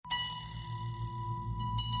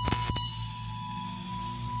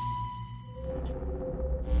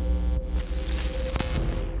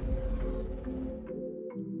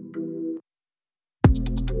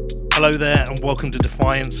Hello there and welcome to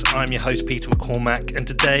Defiance. I'm your host Peter McCormack, and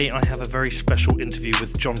today I have a very special interview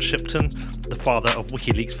with John Shipton, the father of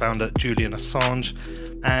WikiLeaks founder Julian Assange.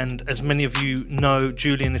 And as many of you know,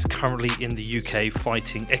 Julian is currently in the UK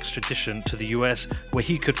fighting extradition to the US, where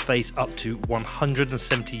he could face up to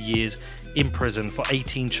 170 years in prison for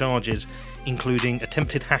 18 charges, including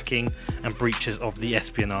attempted hacking and breaches of the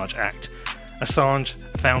Espionage Act. Assange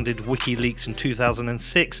founded WikiLeaks in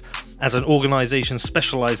 2006 as an organisation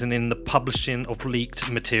specialising in the publishing of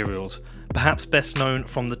leaked materials, perhaps best known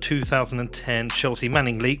from the 2010 Chelsea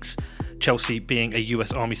Manning leaks, Chelsea being a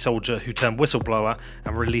US Army soldier who turned whistleblower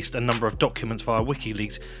and released a number of documents via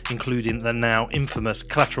WikiLeaks, including the now infamous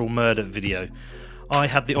collateral murder video. I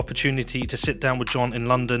had the opportunity to sit down with John in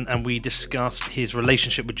London and we discussed his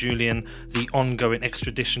relationship with Julian, the ongoing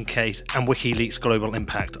extradition case, and WikiLeaks' global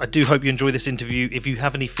impact. I do hope you enjoy this interview. If you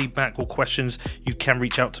have any feedback or questions, you can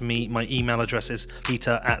reach out to me. My email address is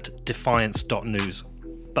peter@defiance.news.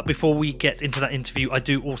 But before we get into that interview, I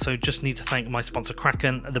do also just need to thank my sponsor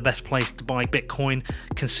Kraken, the best place to buy Bitcoin,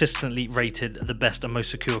 consistently rated the best and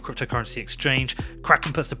most secure cryptocurrency exchange.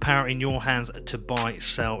 Kraken puts the power in your hands to buy,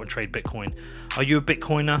 sell and trade Bitcoin. Are you a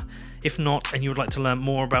Bitcoiner? If not, and you would like to learn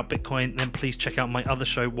more about Bitcoin, then please check out my other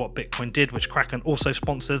show, What Bitcoin Did, which Kraken also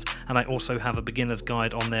sponsors, and I also have a beginner's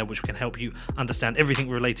guide on there which can help you understand everything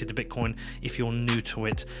related to Bitcoin if you're new to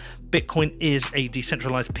it. Bitcoin is a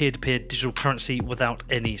decentralized peer-to-peer digital currency without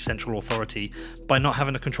any central authority. By not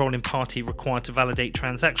having a controlling party required to validate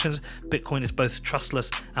transactions, Bitcoin is both trustless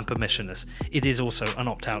and permissionless. It is also an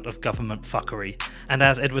opt-out of government fuckery. And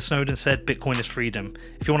as Edward Snowden said, Bitcoin is freedom.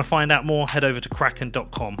 If you want to find out more, head over to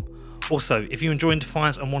kraken.com. Also, if you enjoy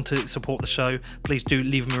Defiance and want to support the show, please do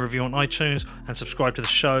leave me a review on iTunes and subscribe to the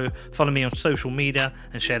show. Follow me on social media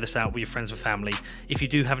and share this out with your friends and family. If you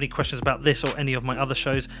do have any questions about this or any of my other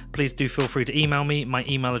shows, please do feel free to email me. My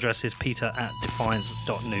email address is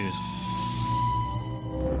peter@defiance.news.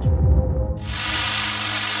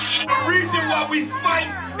 The reason why we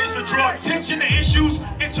fight is to draw attention to issues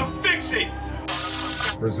and to fix it.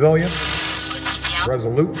 Resilient,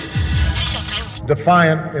 resolute,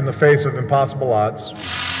 defiant in the face of impossible odds.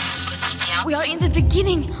 We are in the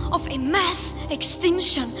beginning of a mass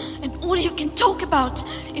extinction, and all you can talk about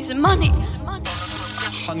is money.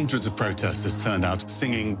 Hundreds of protesters turned out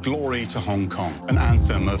singing Glory to Hong Kong, an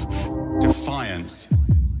anthem of defiance.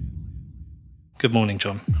 Good morning,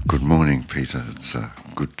 John. Good morning, Peter. It's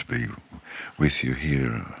good to be with you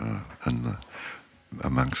here and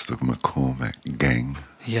amongst the McCormack gang.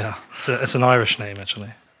 Yeah, it's an Irish name,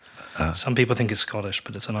 actually. Some people think it's Scottish,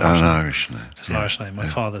 but it's an Irish name. Irish name. It's an Irish name. My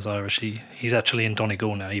father's Irish. He's actually in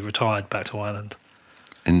Donegal now. He retired back to Ireland.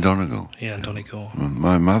 In Donegal? Yeah, in Donegal.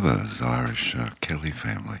 My mother's Irish, Kelly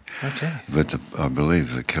family. Okay. But I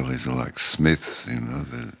believe the Kellys are like Smiths,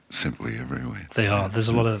 they're simply everywhere. They are. There's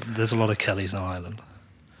a lot of Kellys in Ireland.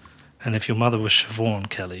 And if your mother was Siobhan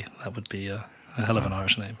Kelly, that would be a hell of an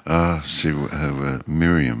Irish name.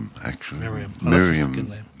 Miriam, actually. Miriam. Oh, that's a good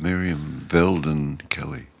name. Miriam Veldon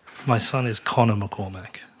Kelly. My son is Connor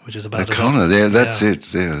McCormack, which is about Connor, there, that's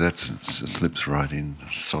it. Yeah, it slips right in,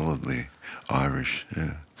 solidly Irish,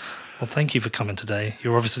 yeah. Well, thank you for coming today.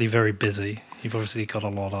 You're obviously very busy. You've obviously got a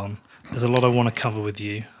lot on. There's a lot I want to cover with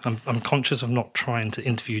you. I'm conscious of not trying to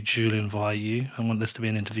interview Julian via you. I want this to be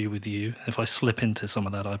an interview with you. If I slip into some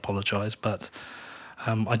of that, I apologise, but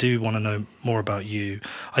I do want to know more about you.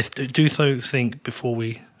 I do think before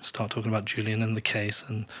we start talking about Julian and the case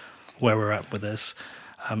and where we're at with this,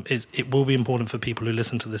 it will be important for people who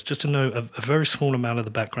listen to this just to know a very small amount of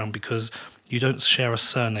the background, because you don't share a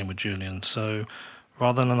surname with Julian. So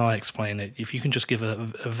rather than I explain it, if you can just give a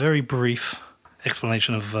very brief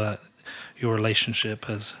explanation of your relationship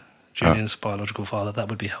as Julian's biological father, that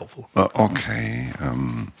would be helpful. Okay.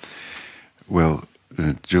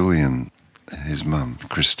 Julian, his mum,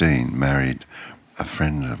 Christine, married a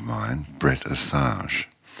friend of mine, Brett Assange,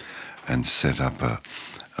 and set up a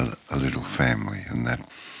little family, and that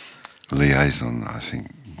liaison, I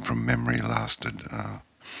think, from memory, lasted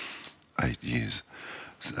 8 years.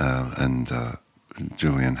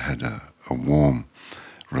 Julian had a warm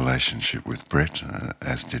relationship with Brett,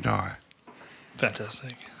 as did I.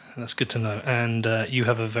 Fantastic. That's good to know. And you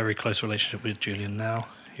have a very close relationship with Julian now.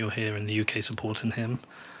 You're here in the UK supporting him.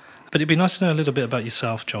 But it'd be nice to know a little bit about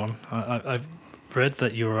yourself, John. I've read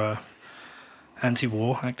that you're a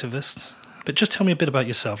anti-war activist. But just tell me a bit about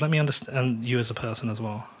yourself. Let me understand you as a person as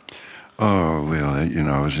well. Oh, well,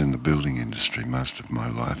 I was in the building industry most of my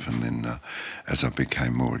life, and then as I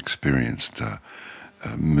became more experienced,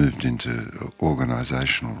 moved into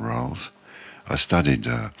organisational roles. I studied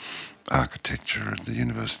architecture at the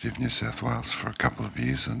University of New South Wales for a couple of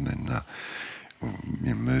years, and then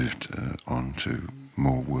moved on to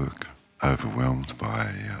more work, overwhelmed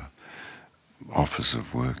by offers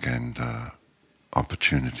of work and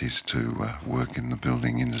opportunities to work in the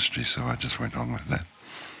building industry, so I just went on with that.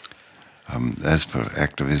 As for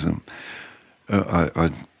activism,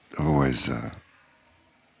 I've always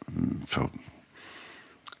felt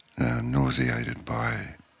nauseated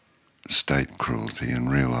by state cruelty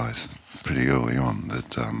and realised pretty early on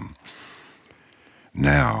that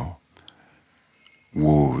now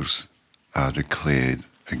wars are declared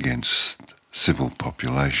against civil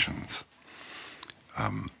populations.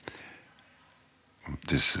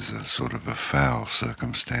 This is a sort of a foul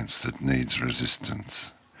circumstance that needs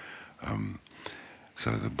resistance.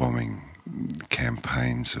 So the bombing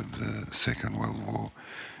campaigns of the Second World War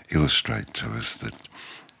illustrate to us that,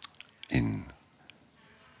 in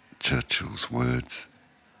Churchill's words,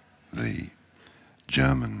 the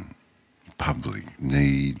German public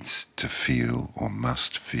needs to feel or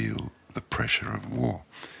must feel the pressure of war.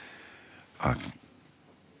 I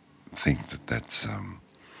think that that's an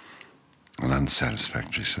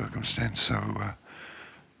unsatisfactory circumstance, so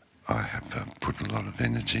I have put a lot of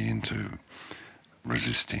energy into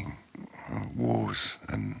resisting wars,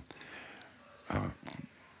 and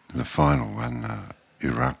the final one,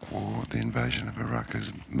 Iraq War, the invasion of Iraq,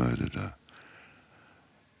 has murdered 1.5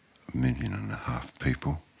 million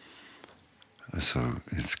people. So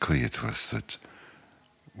it's clear to us that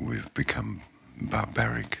we've become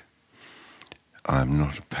barbaric. I'm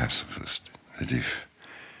not a pacifist, that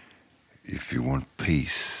if you want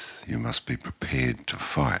peace, you must be prepared to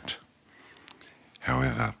fight.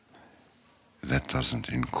 However, that doesn't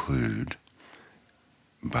include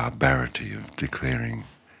barbarity of declaring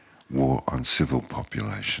war on civil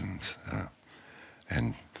populations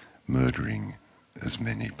and murdering as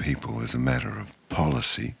many people as a matter of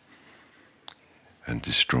policy, and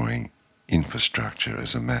destroying infrastructure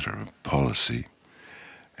as a matter of policy,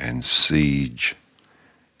 and siege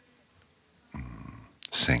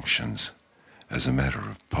sanctions as a matter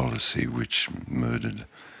of policy, which murdered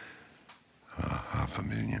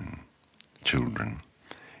 500,000 children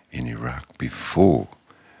in Iraq before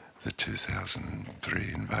the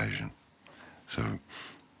 2003 invasion. So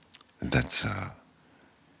that's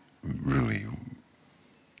really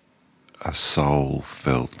a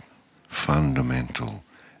soul-felt, fundamental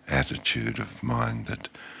attitude of mine, that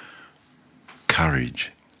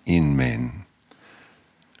courage in men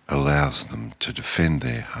allows them to defend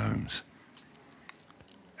their homes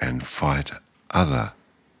and fight other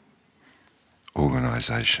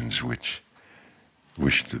organisations which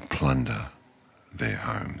wish to plunder their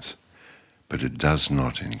homes. But it does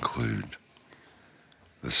not include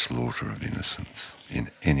the slaughter of innocents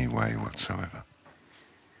in any way whatsoever.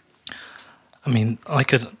 I mean, I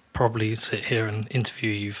could probably sit here and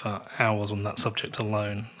interview you for hours on that subject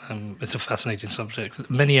alone. It's a fascinating subject.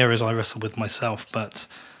 Many areas I wrestle with myself, but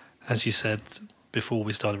as you said before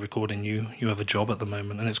we started recording, you have a job at the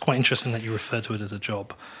moment, and it's quite interesting that you refer to it as a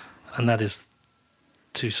job, and that is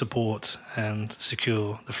to support and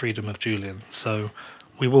secure the freedom of Julian. So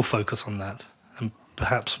we will focus on that, and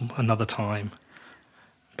perhaps another time,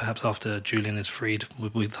 perhaps after Julian is freed,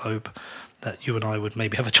 with hope that you and I would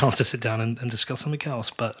maybe have a chance to sit down and discuss something else.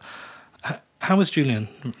 But how is Julian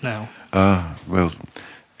now? Well,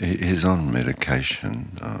 he's on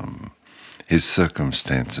medication. His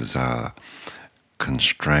circumstances are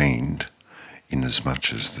constrained in as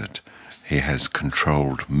much as that he has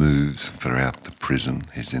controlled moves throughout the prison.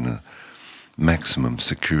 He's in a maximum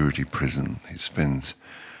security prison. He spends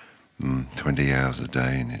 20 hours a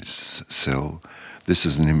day in his cell. This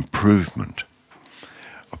is an improvement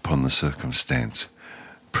upon the circumstance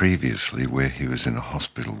previously where he was in a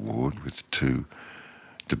hospital ward with 2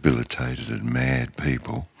 debilitated and mad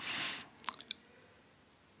people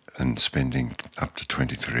and spending up to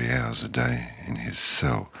 23 hours a day in his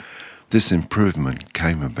cell. This improvement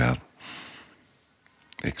came about,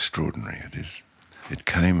 extraordinary it is, it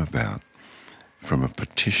came about from a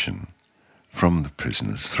petition from the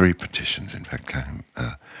prisoners. 3 petitions in fact came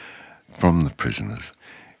from the prisoners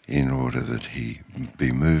in order that he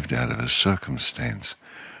be moved out of a circumstance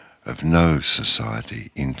of no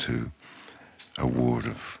society into a ward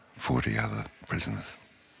of 40 other prisoners.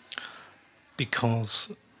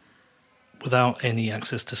 Because without any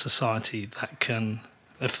access to society, that can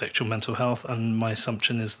affect your mental health, and my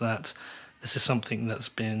assumption is that this is something that's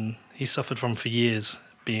been, he suffered from for years,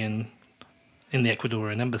 being in the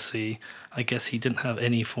Ecuadorian embassy. I guess he didn't have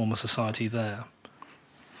any form of society there.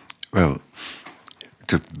 Well,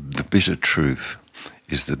 the bitter truth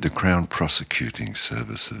is that the Crown Prosecuting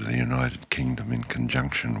Service of the United Kingdom, in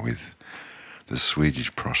conjunction with the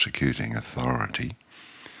Swedish Prosecuting Authority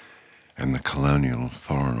and the Colonial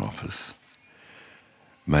Foreign Office,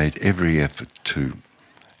 made every effort to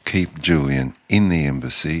keep Julian in the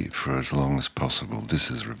embassy for as long as possible.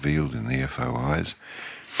 This is revealed in the FOIs,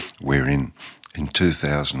 wherein in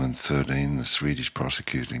 2013 the Swedish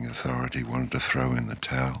Prosecuting Authority wanted to throw in the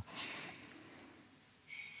towel.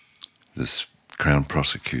 This Crown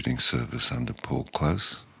Prosecuting Service under Paul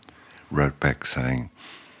Close wrote back saying,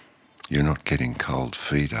 "You're not getting cold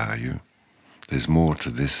feet, are you? There's more to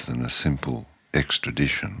this than a simple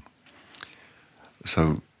extradition."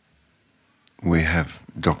 So we have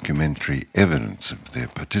documentary evidence of their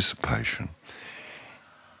participation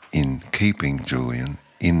in keeping Julian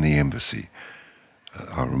in the embassy.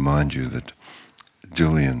 I remind you that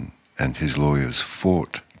Julian and his lawyers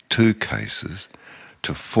fought 2 cases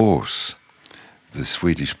to force the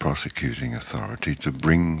Swedish Prosecuting Authority to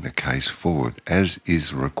bring the case forward, as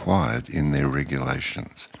is required in their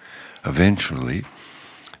regulations. Eventually,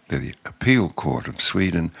 the Appeal Court of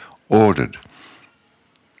Sweden ordered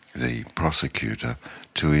the prosecutor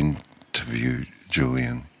to interview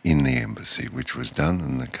Julian in the embassy, which was done,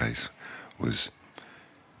 and the case was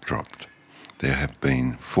dropped. There have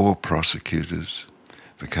been 4 prosecutors.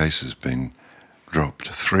 The case has been dropped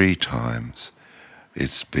 3 times.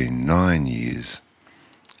 It's been 9 years.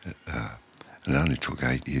 It only took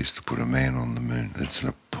 8 years to put a man on the moon. It's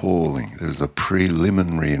appalling. There's a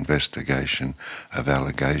preliminary investigation of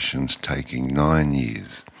allegations taking 9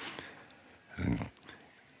 years and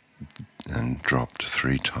dropped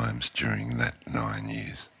 3 times during that 9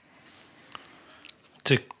 years.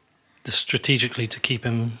 Strategically, to keep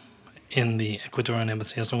him in the Ecuadorian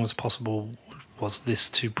embassy as long as possible, was this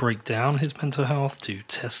to break down his mental health, to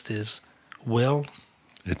test his will?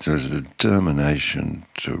 It was a determination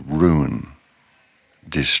to ruin,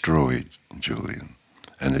 destroy Julian,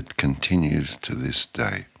 and it continues to this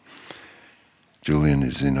day. Julian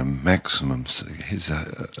is in a maximum, he's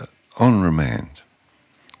on remand,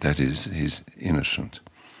 that is, he's innocent.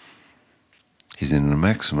 He's in a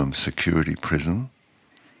maximum security prison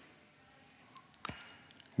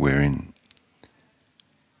wherein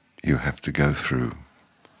you have to go through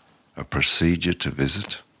a procedure to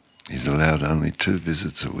visit. He's allowed only 2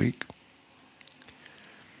 visits a week.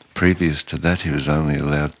 Previous to that, he was only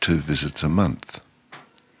allowed 2 visits a month.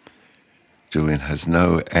 Julian has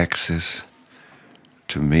no access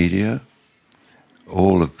to media.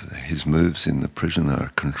 All of his moves in the prison are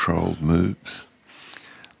controlled moves.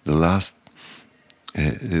 The last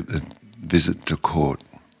visit to court,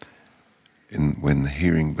 when the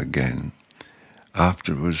hearing began,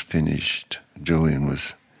 after it was finished, Julian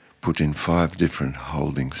was put in 5 different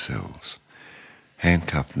holding cells,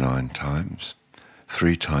 handcuffed 9 times,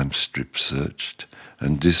 3 times strip searched,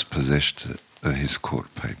 and dispossessed of his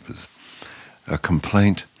court papers. A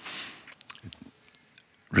complaint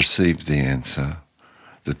received the answer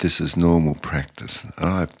that this is normal practice.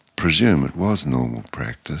 I presume it was normal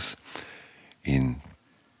practice in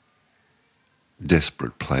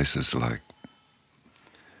desperate places like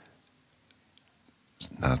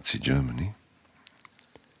Nazi Germany,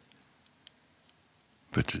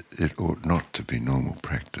 but it ought not to be normal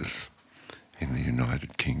practice in the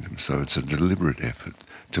United Kingdom. So it's a deliberate effort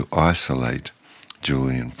to isolate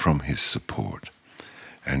Julian from his support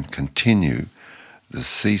and continue the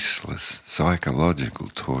ceaseless psychological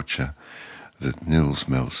torture that Nils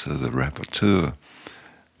Melzer, the rapporteur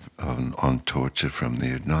on torture from the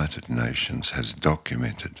United Nations, has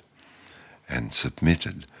documented and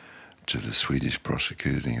submitted to the Swedish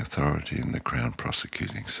Prosecuting Authority and the Crown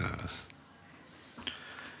Prosecuting Service.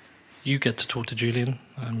 You get to talk to Julian,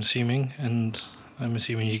 I'm assuming, and I'm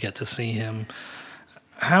assuming you get to see him.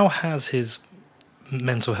 How has his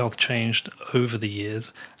mental health changed over the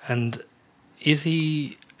years, and is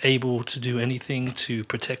he able to do anything to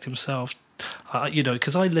protect himself?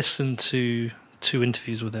 Because I listened to 2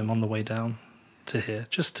 interviews with him on the way down to here,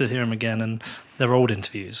 just to hear him again, and they're old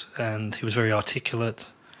interviews, and he was very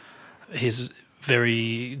articulate. He's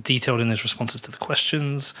very detailed in his responses to the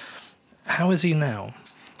questions. How is he now?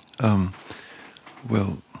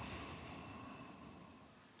 Well,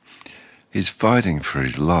 he's fighting for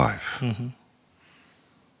his life. Mm-hmm.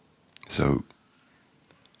 So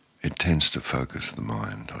it tends to focus the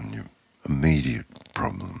mind on your immediate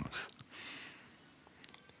problems.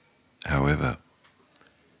 However,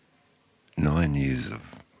 9 years of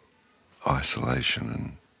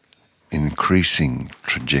isolation and increasing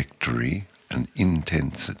trajectory and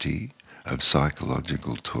intensity of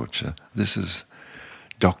psychological torture, this is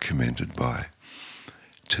documented by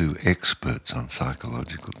two experts on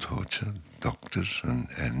psychological torture, doctors, and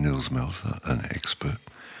Nils Melzer, an expert,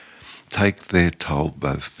 take their toll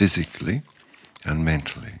both physically and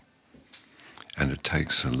mentally. And it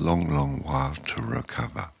takes a long, long while to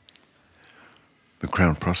recover. The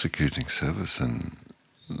Crown Prosecuting Service and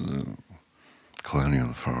the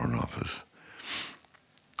Colonial Foreign Office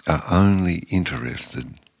are only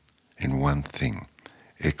interested in one thing: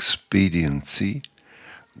 expediency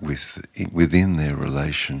within their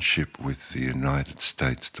relationship with the United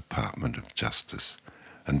States Department of Justice.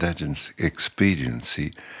 And that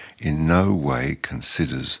expediency in no way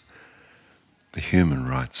considers the human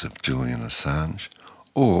rights of Julian Assange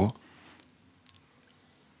or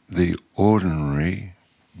the ordinary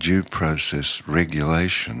due process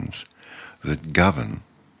regulations that govern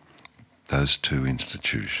those two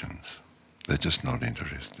institutions. They're just not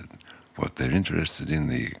interested. What they're interested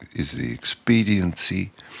in is the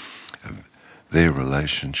expediency of their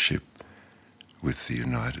relationship with the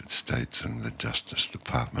United States and the Justice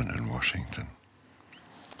Department in Washington.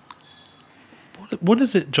 What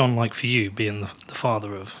is it, John, like for you, being the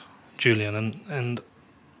father of Julian, and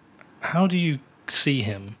how do you see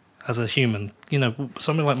him as a human? You know,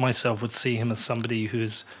 somebody like myself would see him as somebody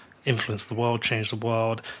who's influenced the world, changed the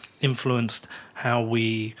world, influenced how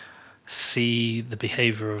we see the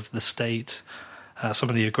behaviour of the state, some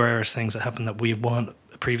of the egregious things that happened that we weren't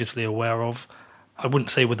previously aware of. I wouldn't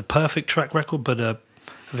say with a perfect track record, but a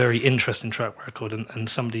very interesting track record, and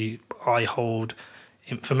somebody I hold,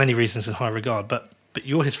 for many reasons, in high regard. But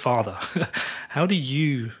you're his father. How do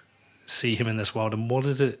you see him in this world, and what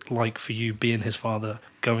is it like for you being his father,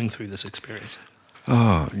 going through this experience?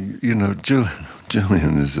 Oh, you know,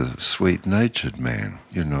 Julian is a sweet-natured man,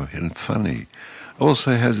 you know, and funny.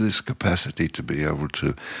 Also has this capacity to be able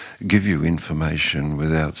to give you information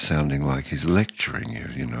without sounding like he's lecturing you.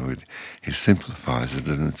 You know, he simplifies it,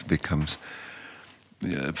 and it becomes.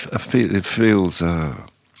 It feels a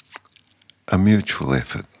mutual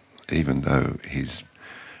effort, even though he's,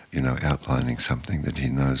 you know, outlining something that he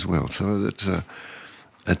knows well. So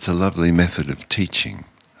it's a lovely method of teaching.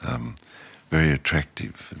 Very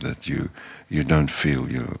attractive, that you don't feel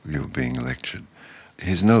you're being lectured.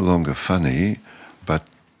 He's no longer funny, but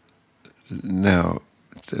now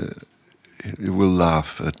he will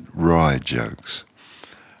laugh at wry jokes,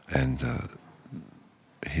 and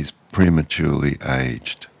he's prematurely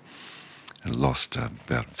aged and lost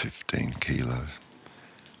about 15 kilos.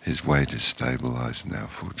 His weight is stabilised now,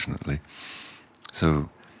 fortunately. So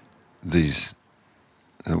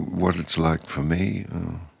what it's like for me,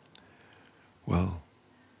 well,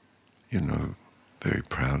 you know, very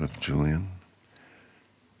proud of Julian,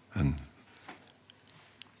 and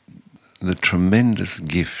the tremendous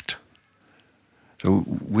gift. So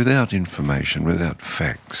without information, without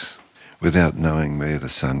facts, without knowing where the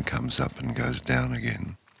sun comes up and goes down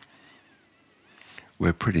again,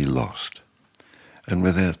 we're pretty lost. And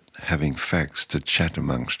without having facts to chat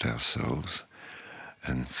amongst ourselves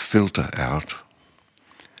and filter out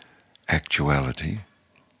actuality,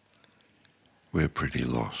 we're pretty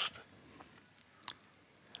lost.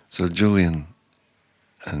 So Julian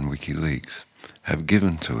and WikiLeaks have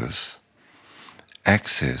given to us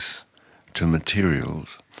access to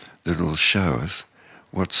materials that will show us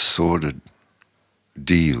what sordid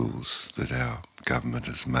deals that our government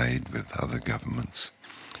has made with other governments,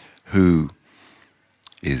 who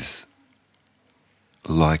is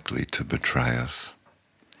likely to betray us,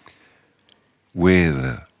 where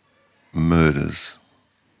the murders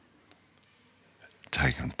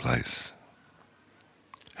taken place,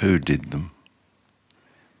 who did them.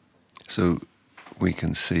 So we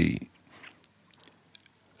can see,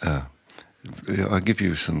 I'll give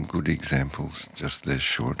you some good examples, just they're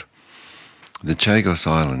short. The Chagos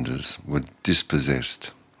Islanders were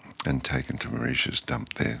dispossessed and taken to Mauritius,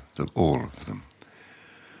 dumped there, all of them,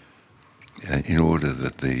 in order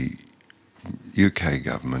that the UK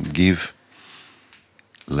government give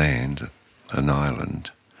land, an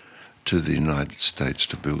island, to the United States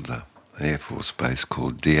to build an Air Force base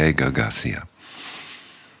called Diego Garcia.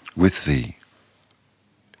 With the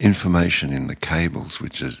information in the cables,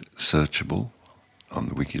 which is searchable on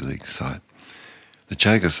the WikiLeaks site, the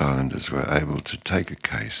Chagos Islanders were able to take a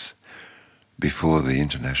case before the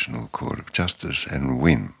International Court of Justice and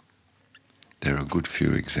win. There are a good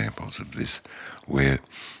few examples of this where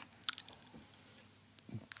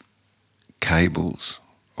cables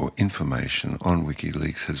or information on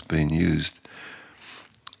WikiLeaks has been used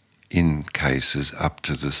in cases up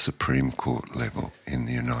to the Supreme Court level in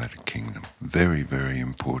the United Kingdom. Very, very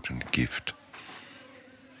important gift.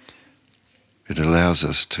 It allows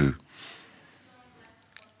us to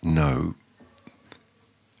know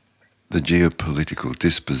the geopolitical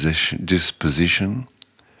disposition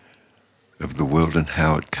of the world and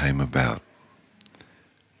how it came about.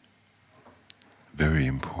 Very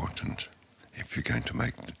important if you're going to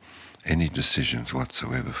make any decisions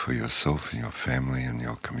whatsoever for yourself and your family and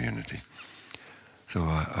your community. So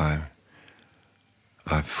I'm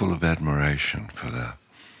full of admiration for the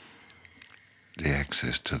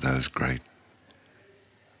access to those great,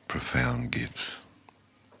 profound gifts.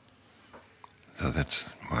 So that's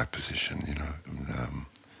my position, you know.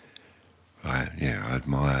 I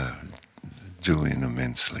admire Julian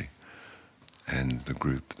immensely, and the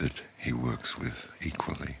group that he works with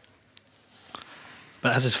equally.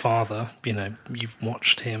 But as his father, you know, you've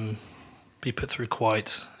watched him be put through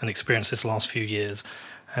quite an experience this last few years.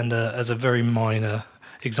 And as a very minor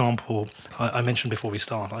example, I mentioned before we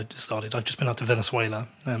started, I've just been out to Venezuela,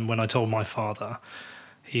 and when I told my father,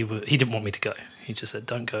 he didn't want me to go. He just said,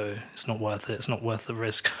 don't go, it's not worth it, it's not worth the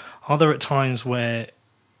risk. Are there at times where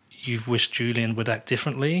you've wished Julian would act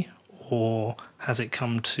differently, or has it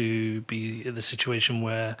come to be the situation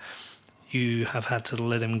where you have had to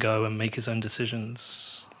let him go and make his own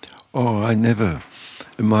decisions? Oh,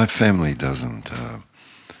 my family doesn't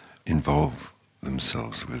involve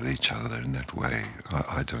themselves with each other in that way.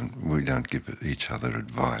 We don't give each other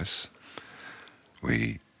advice.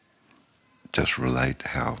 We just relate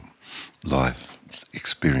how life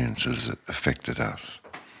experiences affected us.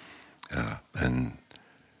 And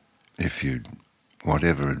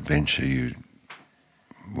whatever adventure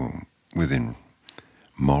within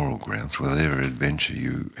moral grounds, whatever adventure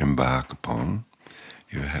you embark upon,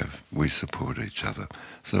 we support each other.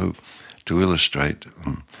 So to illustrate,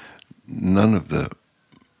 none of the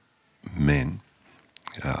men,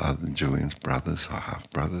 other than Julian's brothers or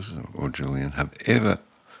half-brothers or Julian, have ever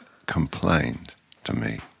complained to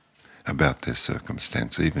me about their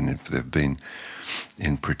circumstance, even if they've been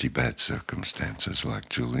in pretty bad circumstances like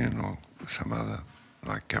Julian or some other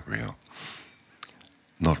like Gabrielle.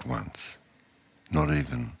 Not once. Not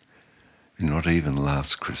even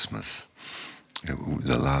last Christmas.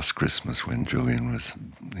 The last Christmas when Julian was,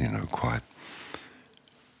 quite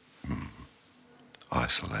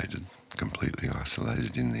isolated, completely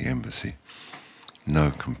isolated in the embassy. No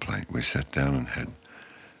complaint. We sat down and had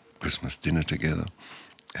Christmas dinner together,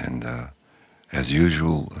 and as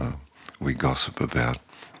usual, we gossip about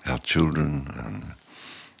our children and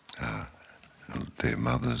their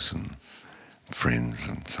mothers and friends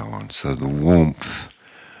and so on. So the warmth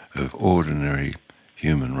of ordinary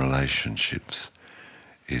human relationships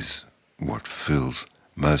is what fills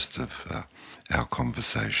most of our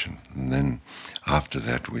conversation. And then after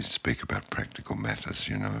that we speak about practical matters,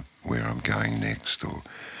 where I'm going next, or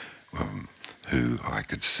who I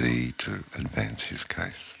could see to advance his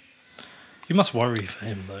case. You must worry for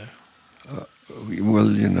him, though.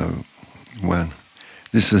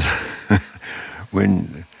 This is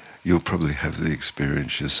when you'll probably have the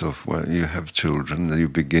experience yourself. When you have children, you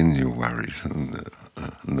begin your worries, and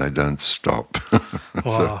they don't stop.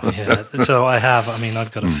 Well, yeah. So I have. I mean,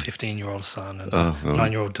 I've got a 15-year-old son and a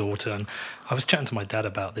 9-year-old daughter, and I was chatting to my dad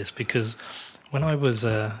about this because when I was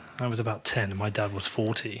about 10 and my dad was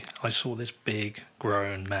 40, I saw this big,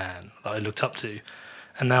 grown man that I looked up to.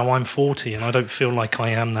 And now I'm 40 and I don't feel like I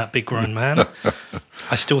am that big grown man.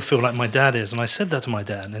 I still feel like my dad is. And I said that to my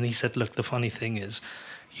dad, and he said, look, the funny thing is,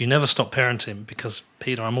 you never stop parenting because,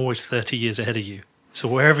 Peter, I'm always 30 years ahead of you. So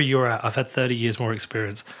wherever you're at, I've had 30 years more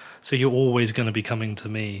experience. So you're always going to be coming to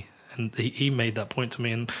me. And he made that point to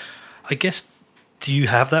me. And I guess, do you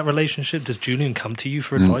have that relationship? Does Julian come to you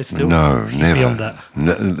for advice still? No, He's never. Beyond that?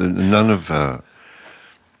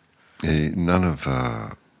 None of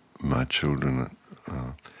my children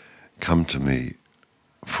come to me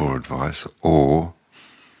for advice, or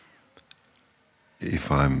if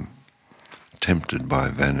I'm tempted by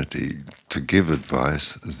vanity to give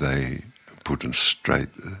advice, they put a straight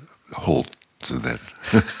halt to that.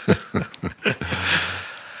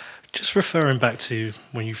 Just referring back to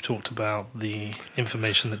when you've talked about the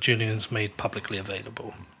information that Julian's made publicly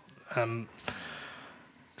available,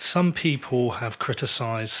 some people have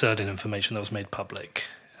criticised certain information that was made public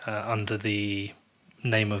under the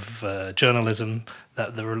name of journalism,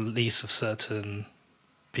 that the release of certain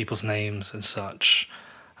people's names and such,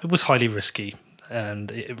 it was highly risky, and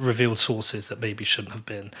it revealed sources that maybe shouldn't have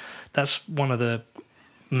been. That's one of the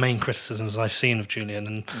main criticisms I've seen of Julian,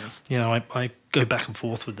 and I go back and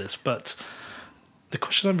forth with this, but the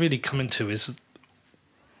question I'm really coming to is,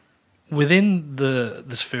 within the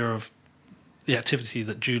sphere of the activity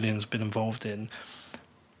that Julian's been involved in,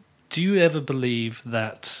 do you ever believe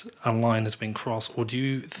that a line has been crossed, or do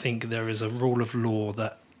you think there is a rule of law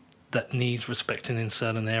that that needs respecting in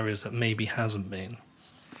certain areas that maybe hasn't been?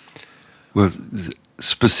 Well,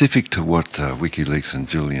 specific to what WikiLeaks and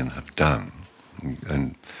Julian have done,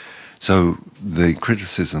 and so the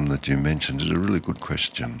criticism that you mentioned is a really good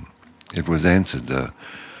question. It was answered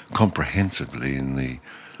comprehensively in the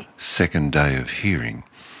second day of hearing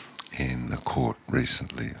in the court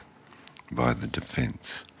recently by the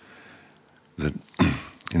defence. That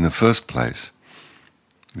in the first place,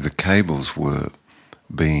 the cables were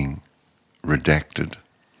being redacted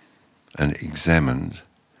and examined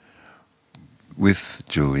with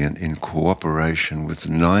Julian in cooperation with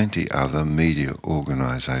 90 other media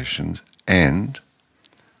organisations and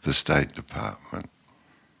the State Department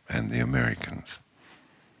and the Americans.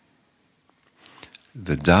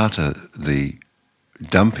 The data, the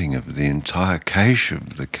dumping of the entire cache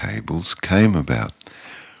of the cables came about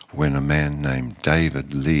when a man named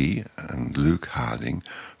David Lee and Luke Harding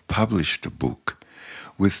published a book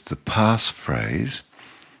with the passphrase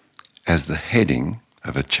as the heading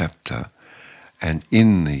of a chapter, and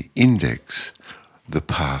in the index the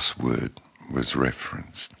password was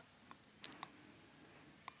referenced.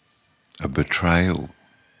 A betrayal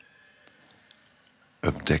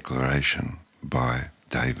of declaration by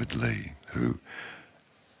David Lee, who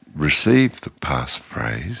received the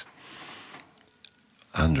passphrase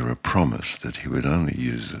under a promise that he would only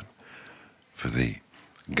use it for the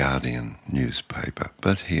Guardian newspaper,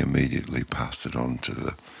 but he immediately passed it on to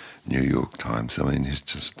the New York Times. I mean, he's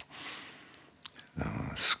just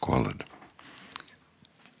squalid.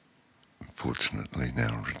 Unfortunately,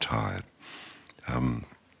 now retired.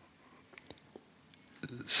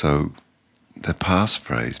 So the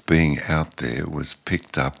passphrase being out there was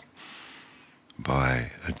picked up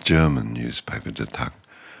by a German newspaper, Der Tag,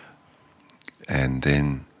 and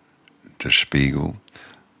then Der Spiegel,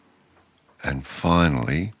 and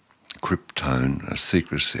finally Krypton,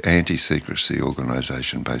 a anti-secrecy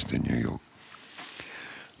organisation based in New York.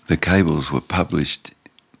 The cables were published,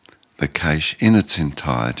 the cache in its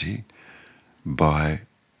entirety, by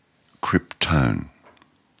Krypton.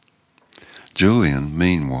 Julian,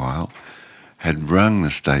 meanwhile, had rung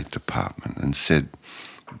the State Department and said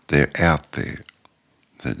they're out there,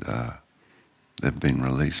 that they've been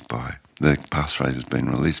released by, the passphrase has been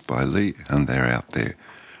released by Lee and they're out there.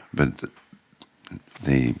 But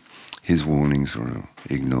his warnings were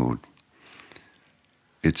ignored.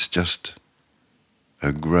 It's just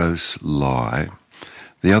a gross lie.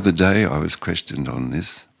 The other day I was questioned on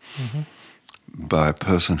this by a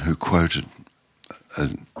person who quoted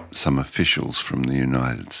some officials from the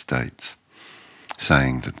United States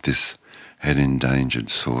saying that this had endangered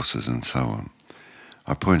sources and so on.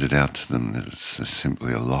 I pointed out to them that it's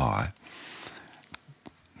simply a lie.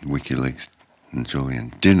 WikiLeaks and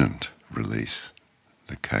Julian didn't release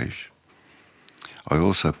the cache. I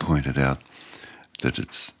also pointed out that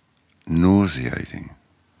it's nauseating,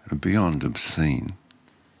 beyond obscene,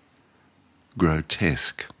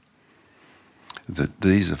 grotesque, that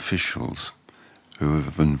these officials who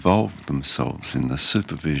have involved themselves in the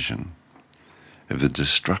supervision of the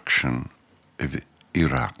destruction of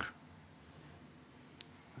Iraq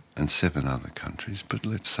and 7 other countries, but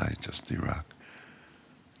let's say just Iraq,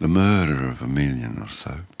 the murder of 1 million or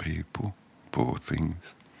so people, poor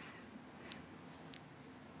things,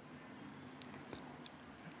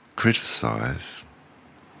 criticise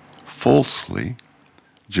falsely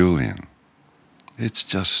Julian. It's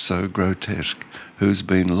just so grotesque, who's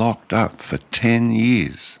been locked up for 10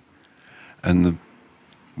 years and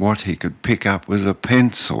what he could pick up was a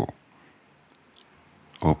pencil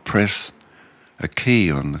or press a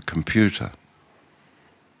key on the computer.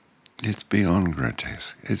 It's beyond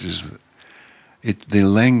grotesque. It is the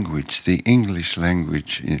language, the English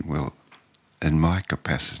language, in my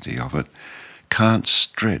capacity of it, can't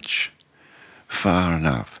stretch far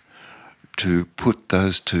enough to put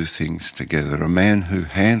those two things together. A man who,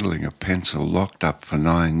 handling a pencil, locked up for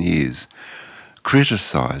 9 years,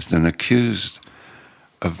 criticised and accused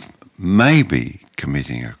of maybe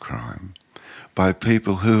committing a crime by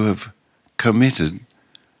people who have committed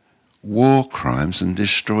war crimes and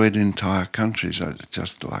destroyed entire countries.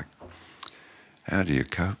 Just like, how do you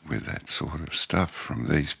cope with that sort of stuff from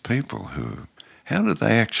these people how do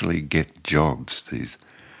they actually get jobs, these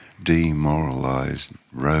demoralised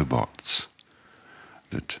robots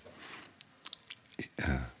that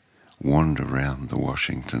wander around the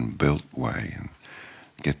Washington Beltway and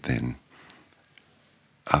get their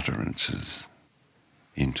utterances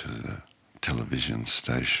into the television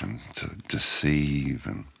stations to deceive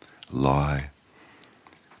and lie?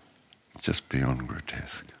 It's just beyond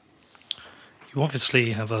grotesque. You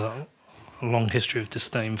obviously have a long history of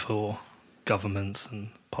disdain for governments and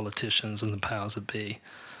politicians and the powers that be.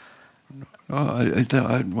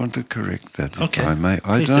 I want to correct that, if Okay. I may.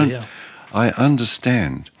 Please do, yeah. I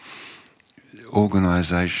understand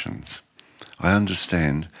organisations. I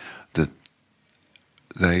understand that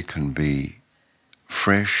they can be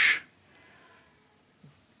fresh,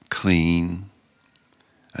 clean,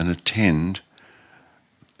 and attend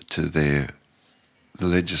to the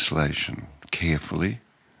legislation carefully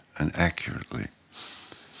and accurately.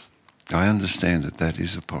 I understand that that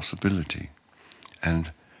is a possibility,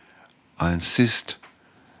 and I insist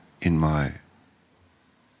in my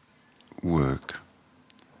work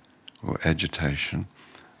or agitation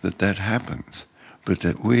that that happens, but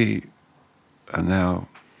that we are now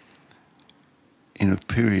in a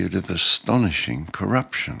period of astonishing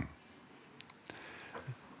corruption.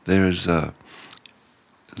 There is the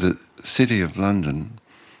City of London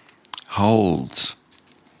holds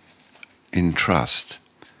in trust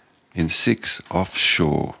in 6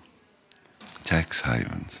 offshore tax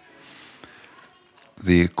havens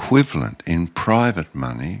the equivalent in private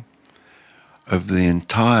money of the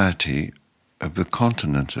entirety of the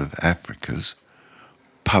continent of Africa's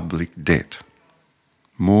public debt.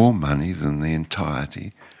 More money than the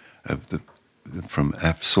entirety of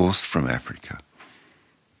sourced from Africa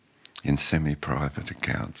in semi-private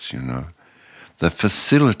accounts, The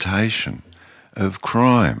facilitation of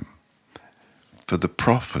crime for the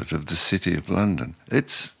profit of the City of London.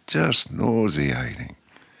 It's just nauseating.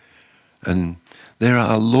 And there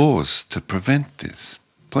are laws to prevent this.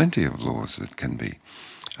 Plenty of laws that can be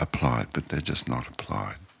applied, but they're just not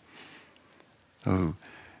applied. So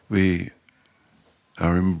we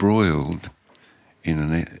are embroiled in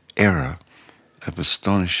an era of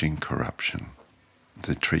astonishing corruption.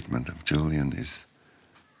 The treatment of Julian is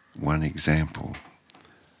one example,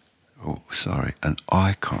 an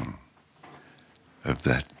icon of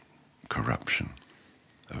that corruption,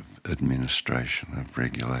 of administration, of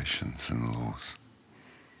regulations and laws.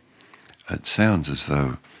 It sounds as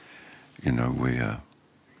though, we are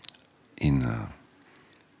in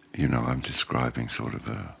I'm describing sort of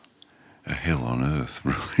a hell on earth,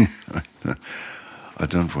 really. I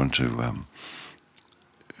don't want to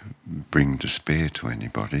bring despair to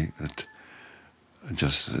anybody,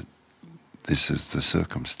 just that this is the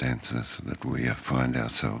circumstances that we find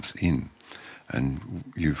ourselves in. And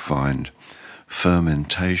you find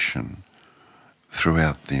fermentation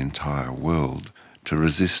throughout the entire world to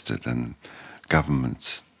resist it, and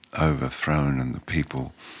governments overthrown and the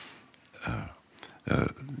people,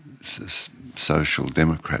 social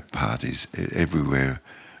democrat parties everywhere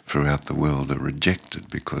throughout the world are rejected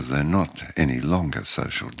because they're not any longer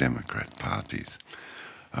social democrat parties.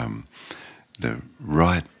 The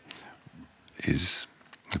right is,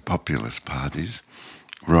 the populist parties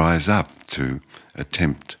rise up to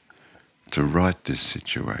attempt to right this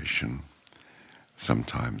situation.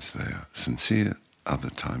 Sometimes they're sincere,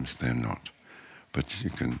 other times they're not. But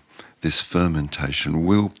this fermentation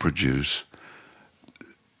will produce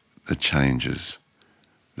the changes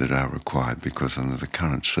that are required, because under the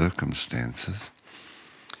current circumstances,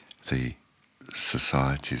 the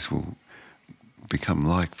societies will become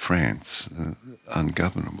like France,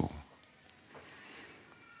 ungovernable.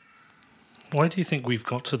 Why do you think we've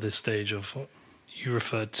got to this stage of, you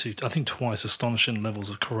referred to, I think twice, astonishing levels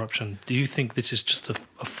of corruption? Do you think this is just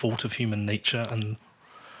a fault of human nature and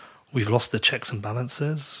we've lost the checks and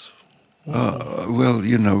balances? Well,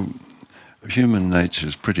 human nature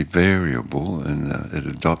is pretty variable, and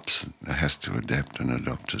it has to adapt and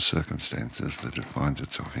adopt to circumstances that it finds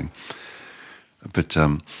itself in. But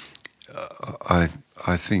I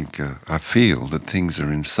think, I feel that things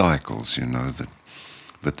are in cycles,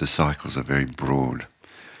 but the cycles are very broad,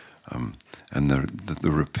 and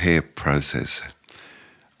the repair process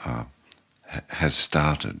has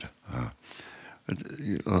started.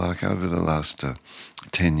 Like over the last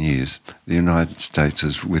 10 years, the United States,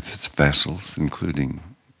 with its vassals, including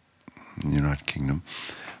the United Kingdom,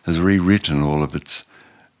 has rewritten all of its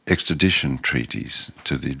extradition treaties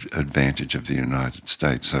to the advantage of the United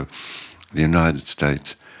States. So the United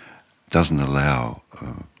States doesn't allow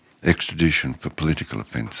extradition for political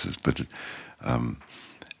offences, but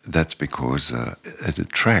that's because it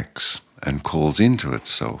attracts and calls into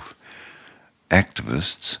itself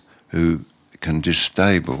activists who can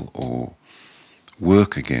destable or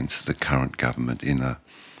work against the current government in a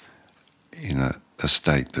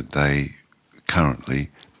state that they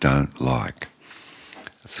currently don't like.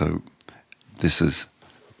 So this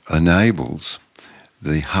enables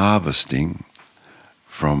the harvesting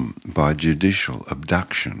by judicial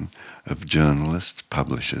abduction of journalists,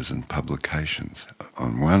 publishers and publications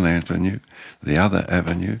on one avenue. The other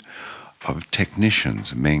avenue of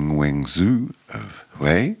technicians, Meng Wenzhou of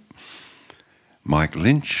Hui, Mike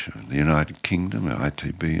Lynch of the United Kingdom,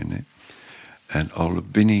 ITB in it, and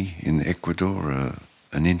Olubini in Ecuador,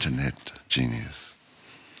 an internet genius.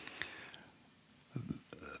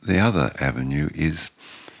 The other avenue is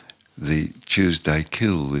the Tuesday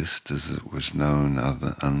kill list, as it was known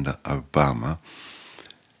under Obama,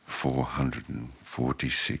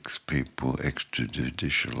 446 people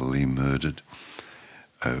extrajudicially murdered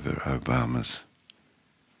over Obama's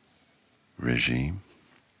regime.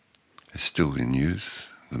 It's still in use.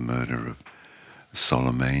 The murder of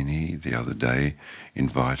Soleimani the other day,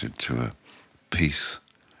 invited to a peace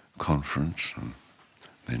conference and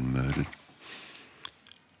then murdered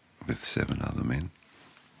with 7 other men.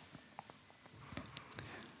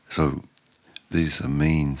 So these are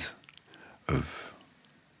means of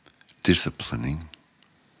disciplining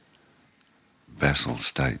vassal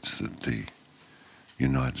states that the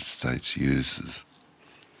United States uses.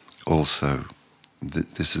 Also,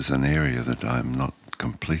 this is an area that I'm not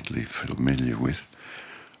completely familiar with,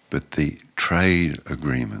 but the trade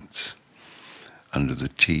agreements under the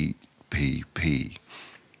TPP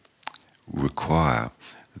require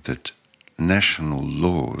that national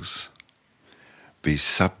laws be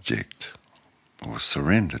subject or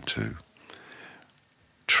surrender to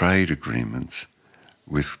trade agreements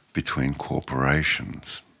between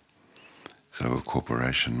corporations. So a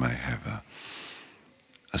corporation may have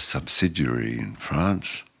a subsidiary in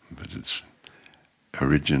France, but its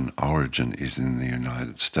origin is in the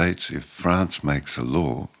United States. If France makes a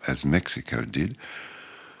law, as Mexico did,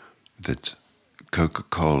 that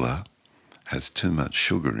Coca-Cola has too much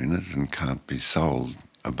sugar in it and can't be sold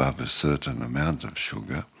above a certain amount of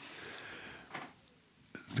sugar,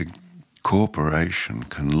 the corporation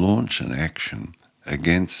can launch an action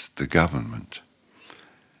against the government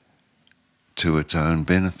to its own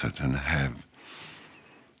benefit and have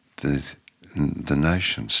the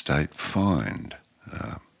nation state fined.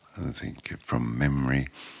 I think from memory,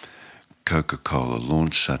 Coca-Cola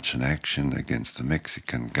launched such an action against the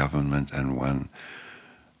Mexican government and won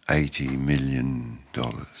 $80 million,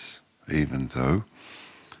 even though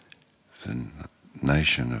the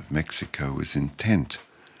nation of Mexico was intent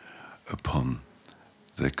upon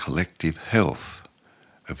the collective health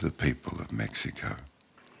of the people of Mexico.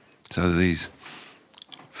 So these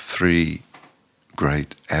 3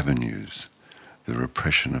 great avenues, the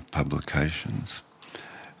repression of publications,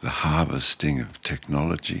 the harvesting of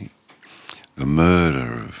technology, the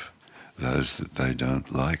murder of those that they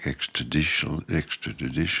don't like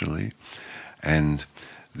extrajudicially, and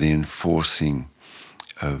the enforcing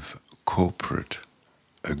of corporate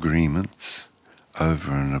agreements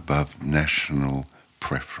over and above national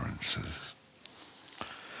preferences.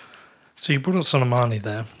 So you brought up Soleimani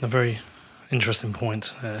there, a very interesting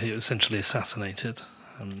point. He was essentially assassinated.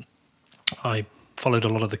 I followed a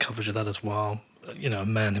lot of the coverage of that as well. You know, a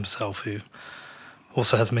man himself who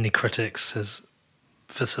also has many critics, has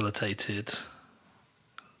facilitated,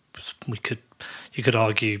 you could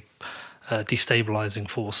argue, destabilizing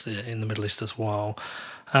force in the Middle East as well.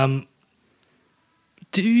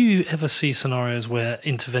 Do you ever see scenarios where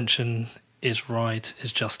intervention is right,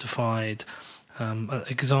 is justified? An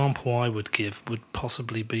example I would give would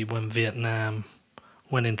possibly be when Vietnam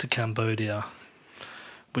went into Cambodia,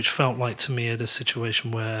 which felt like to me a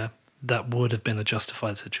situation where that would have been a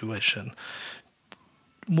justified situation.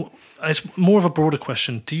 It's more of a broader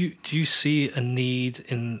question. Do you see a need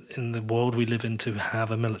in the world we live in to have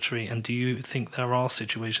a military, and do you think there are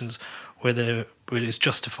situations where it is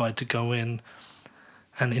justified to go in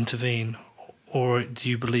and intervene, or do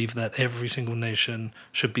you believe that every single nation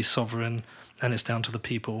should be sovereign and it's down to the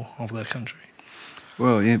people of their country?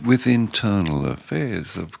 Well, with internal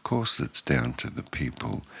affairs, of course it's down to the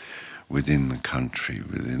people within the country,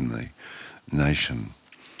 within the nation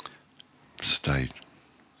state.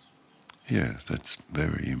 Yeah, that's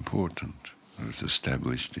very important. It was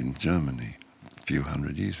established in Germany a few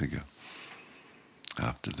hundred years ago,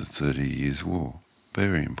 after the 30 Years' War.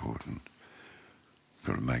 Very important. You've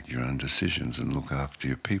got to make your own decisions and look after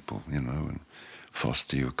your people, and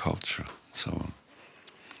foster your culture, so on.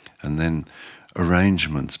 And then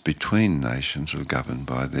arrangements between nations are governed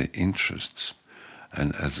by their interests.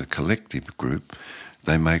 And as a collective group,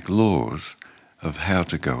 they make laws of how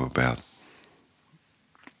to go about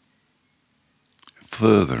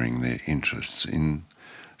furthering their interests in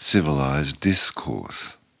civilized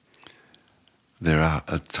discourse. There are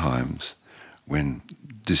at times when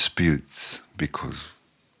disputes because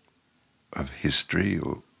of history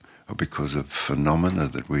or because of phenomena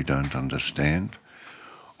that we don't understand,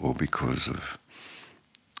 or because of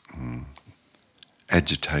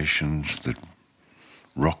agitations that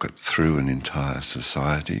rocket through an entire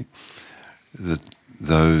society, that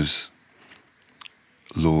those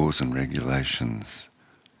laws and regulations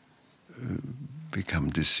become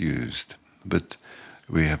disused. But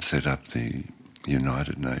we have set up the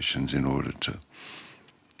United Nations in order to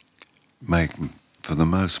make, for the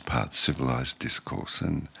most part, civilised discourse,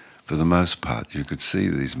 and for the most part you could see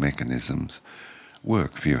these mechanisms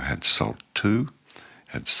work. If you had SALT II,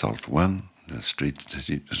 had SALT I, the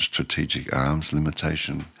strategic arms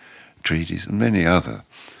limitation treaties, and many other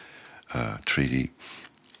treaties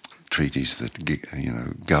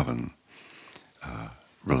that govern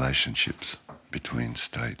relationships between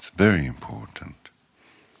states. Very important,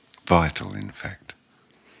 vital, in fact.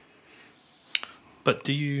 But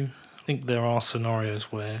do you think there are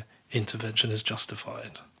scenarios where intervention is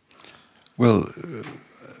justified? Well,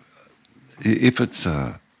 if it's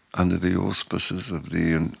under the auspices of the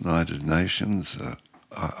United Nations,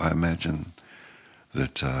 I imagine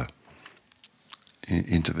that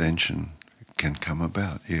intervention can come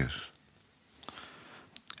about, yes.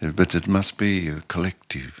 But it must be a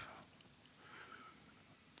collective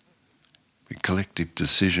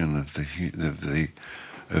decision of the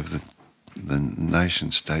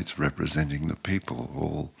nation states representing the people,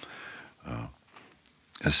 all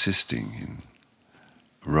assisting in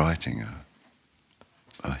righting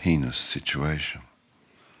a heinous situation.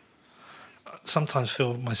 I sometimes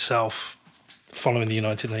feel myself, following the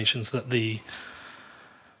United Nations, that the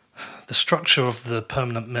structure of the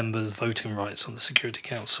permanent members' voting rights on the Security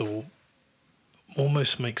Council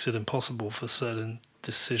almost makes it impossible for certain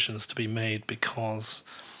decisions to be made, because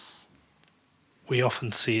we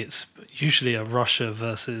often see it's usually a Russia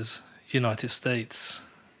versus United States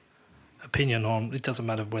opinion on, it doesn't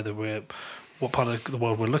matter what part of the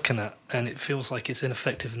world we're looking at, and it feels like it's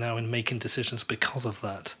ineffective now in making decisions because of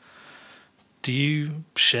that. Do you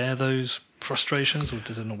share those frustrations, or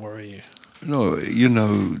does it not worry you? No,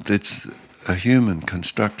 it's a human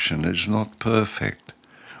construction. It's not perfect,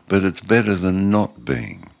 but it's better than not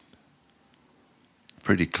being.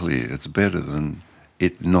 Pretty clear. It's better than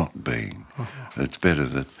it not being. Uh-huh. It's better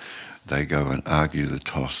that they go and argue the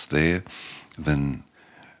toss there than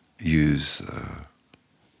use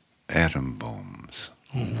atom bombs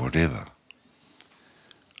or whatever,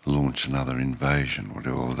 launch another invasion,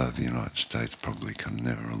 whatever, although the United States probably can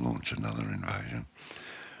never launch another invasion.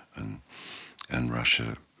 And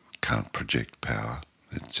Russia can't project power.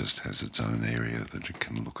 It just has its own area that it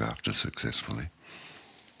can look after successfully.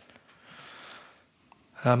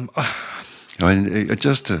 I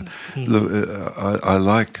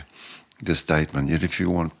like the statement, yet if you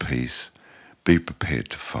want peace, be prepared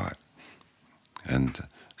to fight. And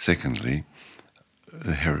secondly,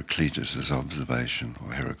 Heraclitus' observation,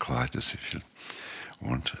 or Heraclitus if you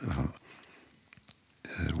want,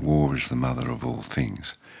 war is the mother of all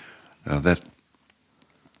things. Now that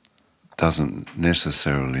doesn't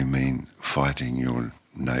necessarily mean fighting your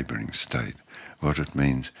neighbouring state. What it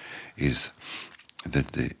means is that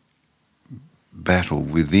the battle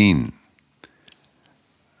within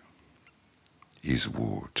is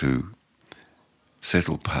war, to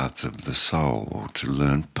settle parts of the soul, or to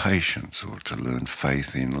learn patience, or to learn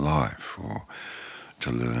faith in life, or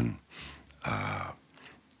to learn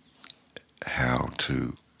how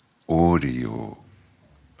to order your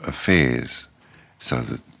affairs so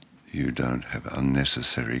that you don't have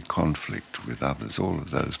unnecessary conflict with others. All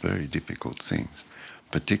of those very difficult things,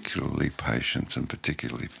 particularly patience and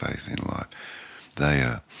particularly faith in life. They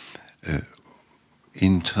are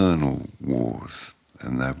internal wars,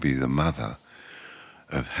 and they'll be the mother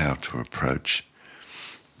of how to approach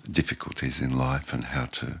difficulties in life and how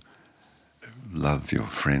to love your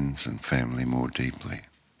friends and family more deeply.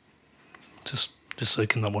 Just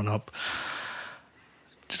soaking that one up.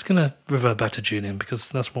 Just going to revert back to Julian, because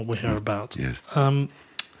that's what we're here about. Yes.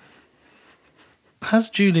 Has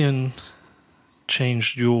Julian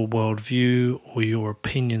changed your worldview or your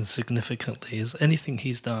opinion significantly? Has anything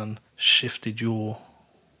he's done shifted your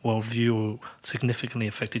worldview or significantly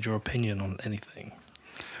affected your opinion on anything?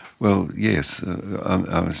 Well, yes.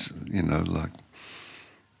 I was, like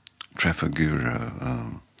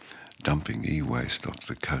Trafigura dumping e-waste off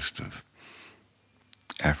the coast of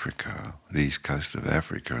Africa, the east coast of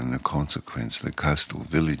Africa, and the consequence, the coastal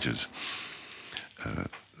villages are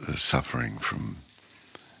suffering from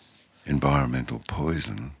environmental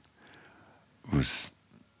poison,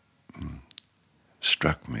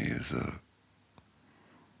 struck me as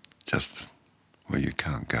you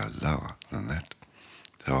can't go lower than that.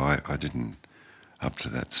 So I didn't, up to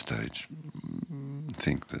that stage,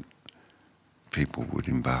 think that people would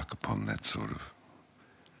embark upon that sort of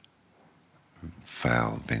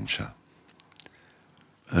foul venture.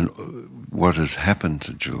 And what has happened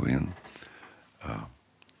to Julian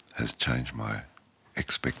has changed my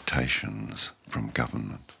expectations from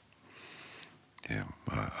government. Yeah,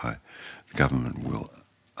 the government will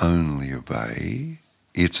only obey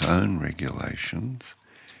its own regulations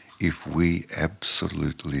if we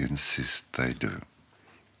absolutely insist they do.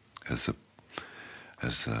 As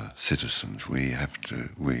citizens, we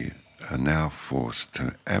are now forced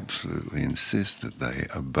to absolutely insist that they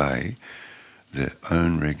obey their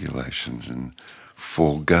own regulations and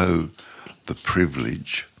forego the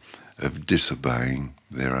privilege of disobeying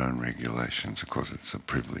their own regulations, because it's a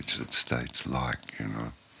privilege that states like,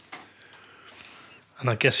 And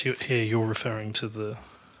I guess you're referring to the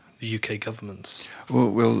UK governments.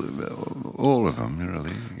 Well, all of them,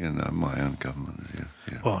 really. My own government.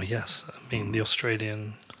 Yeah. Well, yes. I mean, the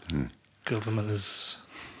Australian government is...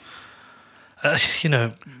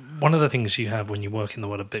 one of the things you have when you work in the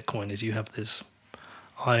world of Bitcoin is you have this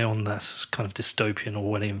eye on this kind of dystopian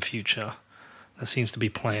Orwellian future that seems to be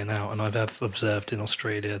playing out. And I've observed in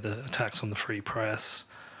Australia the attacks on the free press,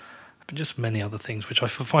 but just many other things, which I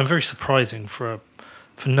find very surprising for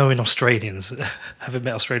knowing Australians, having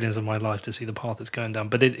met Australians in my life, to see the path it's going down.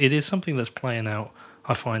 But it is something that's playing out,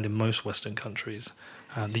 I find, in most Western countries.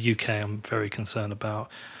 The UK, I'm very concerned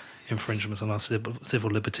about infringements on our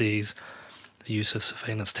civil liberties, the use of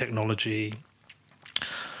surveillance technology,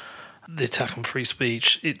 the attack on free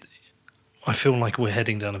speech. I feel like we're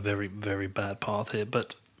heading down a very, very bad path here.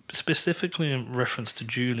 But specifically in reference to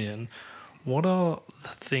Julian, what are the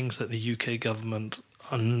things that the UK government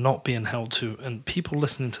are not being held to, and people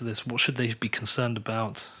listening to this, what should they be concerned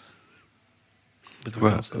about?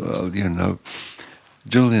 Well,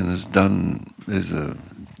 Julian is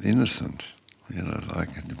innocent,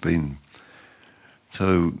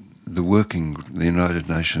 So the United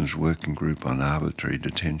Nations Working Group on Arbitrary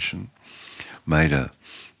Detention made a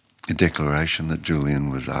declaration that Julian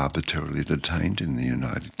was arbitrarily detained in the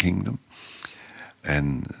United Kingdom,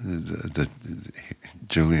 and that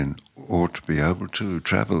Julian ought to be able to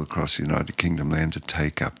travel across the United Kingdom land to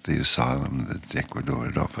take up the asylum that Ecuador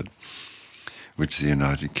had offered, which the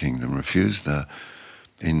United Kingdom refused.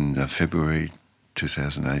 In February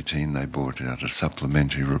 2018, they brought out a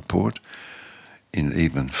supplementary report in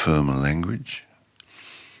even firmer language.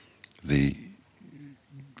 The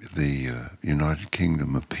United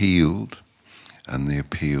Kingdom appealed, and the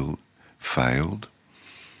appeal failed.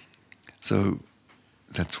 So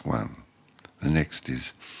that's one. The next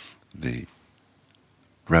is the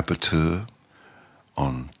rapporteur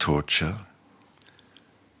on torture,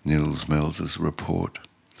 Nils Melzer's report,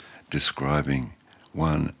 describing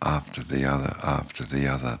one after the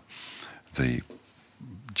other, the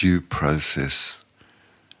due process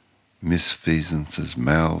misfeasances,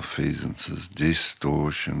 malfeasances,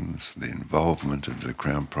 distortions, the involvement of the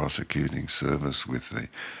Crown Prosecuting Service with the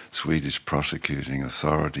Swedish Prosecuting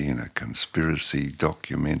Authority in a conspiracy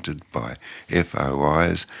documented by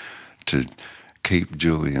FOIs to keep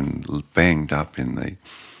Julian banged up in the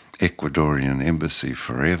Ecuadorian embassy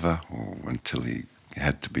forever, or until he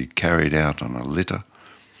had to be carried out on a litter.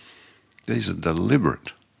 These are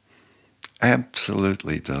deliberate,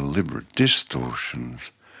 absolutely deliberate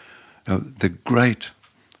distortions. Now,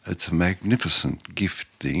 it's a magnificent gift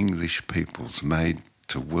the English peoples made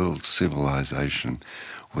to world civilization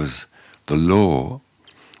was the law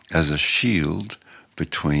as a shield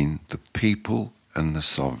between the people and the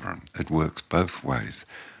sovereign. It works both ways.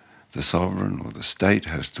 The sovereign or the state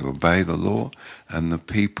has to obey the law, and the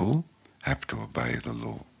people have to obey the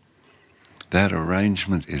law. That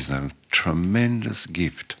arrangement is a tremendous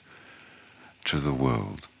gift to the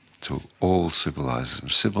world, to all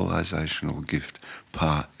civilizational gift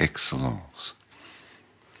par excellence.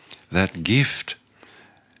 That gift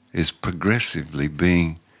is progressively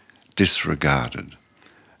being disregarded,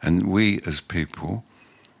 and we as people,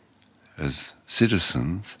 as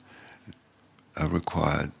citizens, are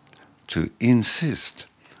required to insist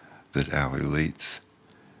that our elites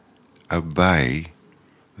obey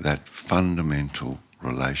that fundamental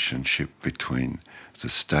relationship between the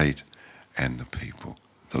state and the people.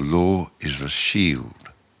 The law is a shield.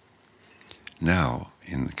 Now,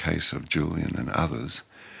 in the case of Julian and others,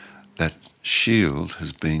 that shield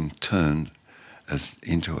has been turned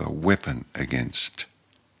into a weapon against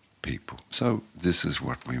people. So this is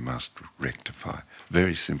what we must rectify.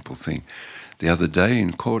 Very simple thing. The other day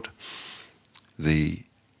in court, the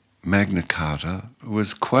Magna Carta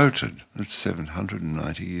was quoted. It's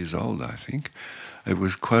 790 years old, I think. It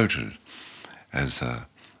was quoted as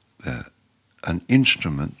an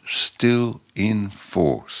instrument still in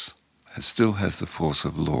force. still has the force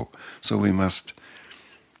of law. So we must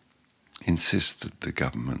insist that the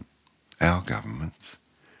government, our governments,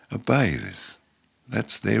 obey this.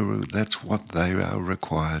 That's what they are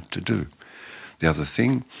required to do. The other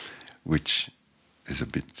thing, which is a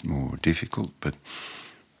bit more difficult, but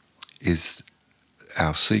is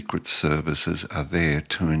our secret services are there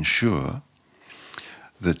to ensure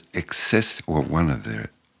that one of their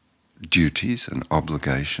duties and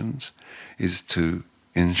obligations is to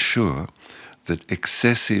ensure that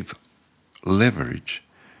excessive leverage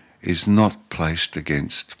is not placed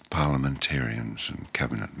against parliamentarians and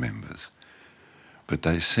cabinet members. But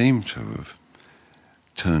they seem to have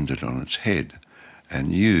turned it on its head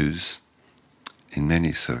and use, in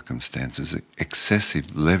many circumstances,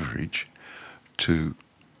 excessive leverage to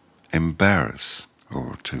embarrass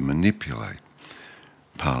or to manipulate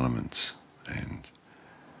parliaments and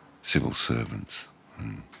civil servants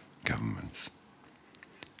and governments.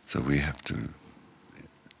 So we have to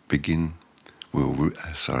begin,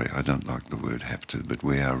 I don't like the word have to, but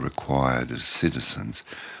we are required as citizens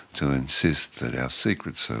to insist that our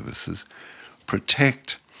secret services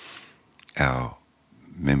protect our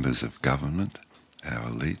members of government, our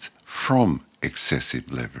elites, from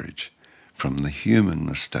excessive leverage, from the human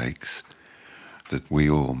mistakes that we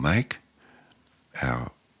all make.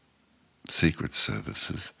 Our secret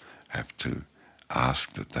services have to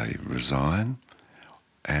ask that they resign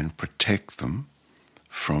and protect them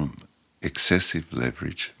from excessive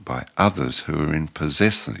leverage by others who are in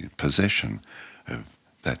possession of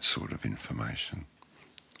that sort of information.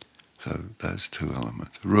 So those two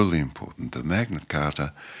elements are really important. The Magna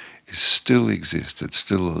Carta still exists. It's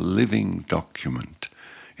still a living document.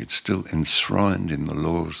 It's still enshrined in the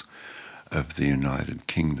laws of the United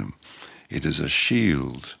Kingdom. It is a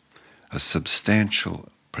shield, a substantial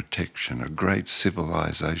protection, a great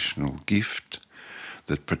civilizational gift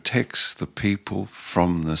that protects the people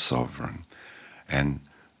from the sovereign and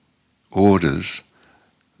orders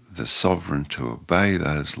the sovereign to obey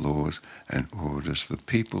those laws and orders the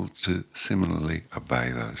people to similarly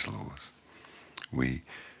obey those laws. We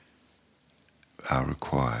are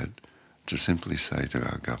required to simply say to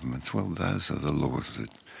our governments, well, those are the laws that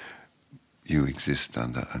you exist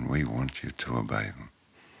under and we want you to obey them.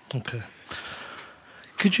 Okay.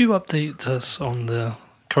 Could you update us on the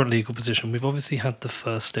current legal position? We've obviously had the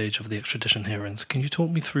first stage of the extradition hearings. Can you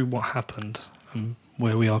talk me through what happened and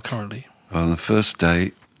where we are currently? On the first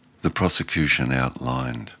day, the prosecution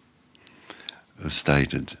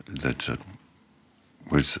stated that it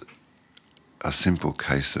was a simple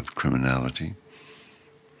case of criminality,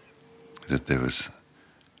 that there was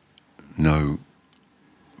no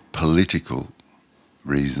political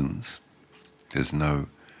reasons, there's no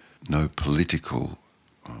political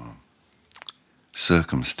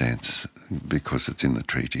circumstance, because it's in the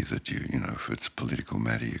treaty that if it's a political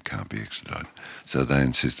matter, you can't be extradited. So they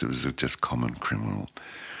insisted it was just common criminal.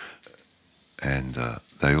 And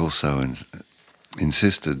they also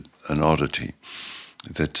insisted an oddity,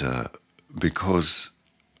 that because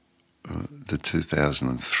the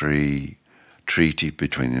 2003 treaty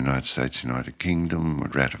between the United States and the United Kingdom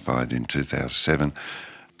was ratified in 2007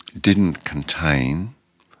 didn't contain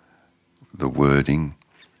the wording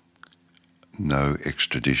no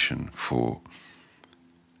extradition for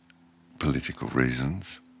political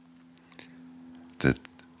reasons, that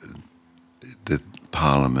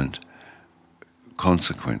Parliament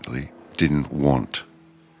consequently didn't want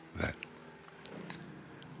that,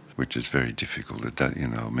 which is very difficult. It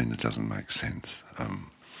doesn't make sense,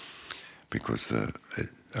 because a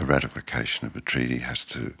ratification of a treaty has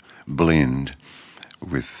to blend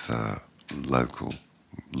with local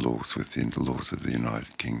laws within the laws of the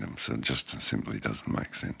United Kingdom, so it just simply doesn't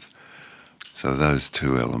make sense. So those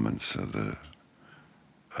two elements are the...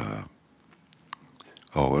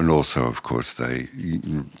 and also, of course, they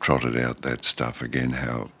trotted out that stuff again,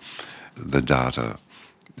 how the data,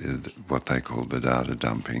 what they call the data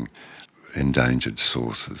dumping, endangered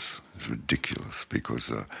sources. It's ridiculous,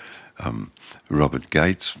 because Robert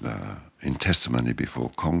Gates, in testimony before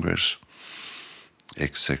Congress,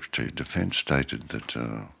 ex-Secretary of Defence, stated that,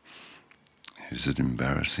 is it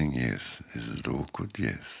embarrassing? Yes. Is it awkward?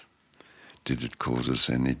 Yes. Did it cause us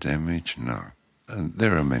any damage? No. And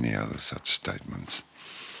there are many other such statements.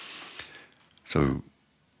 So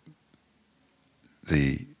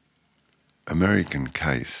the American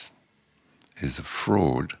case is a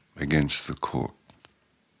fraud against the court,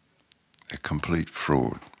 a complete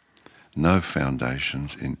fraud, no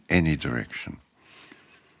foundations in any direction.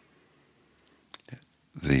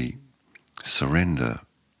 The surrender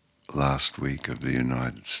last week of the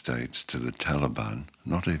United States to the Taliban,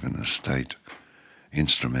 not even a state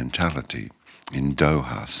instrumentality in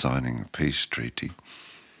Doha signing the peace treaty,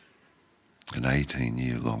 an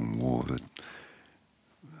 18-year-long war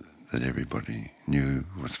that everybody knew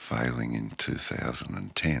was failing in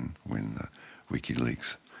 2010 when the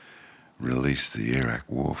WikiLeaks released the Iraq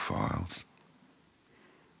war files.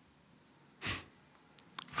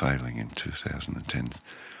 Failing in 2010.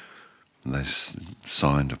 They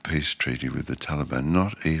signed a peace treaty with the Taliban,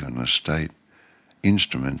 not even a state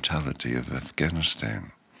instrumentality of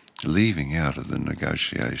Afghanistan, leaving out of the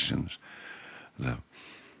negotiations the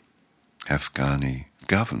Afghani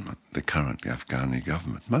government, the current Afghani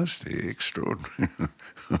government. Most extraordinary,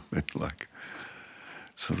 like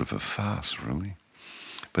sort of a farce, really.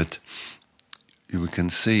 But we can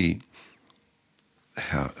see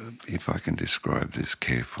how, if I can describe this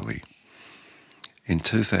carefully, in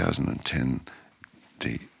 2010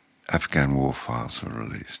 the Afghan war files were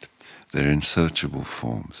released. They're in searchable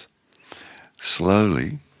forms.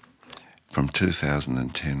 Slowly, from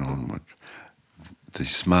 2010 onward, the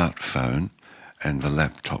smartphone and the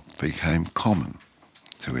laptop became common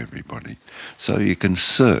to everybody. So you can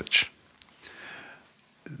search.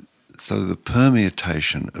 So the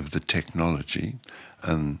permutation of the technology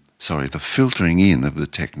the filtering in of the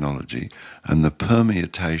technology and the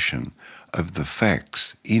permutation of the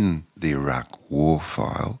facts in the Iraq war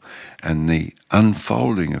file and the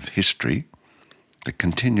unfolding of history, the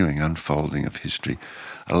continuing unfolding of history,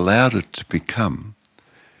 allowed it to become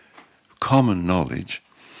common knowledge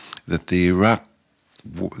that the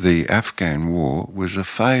Afghan war was a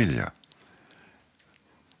failure,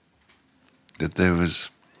 that there was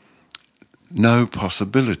no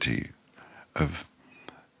possibility of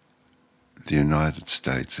the United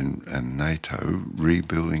States and NATO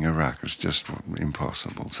rebuilding Iraq. It's just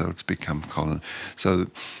impossible. So it's become common. So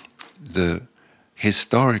the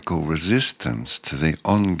historical resistance to the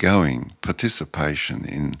ongoing participation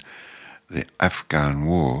in the Afghan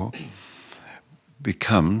war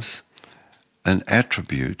becomes an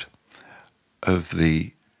attribute of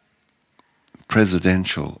the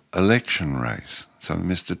presidential election race. So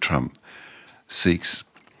Mr. Trump seeks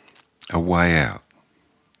a way out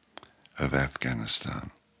of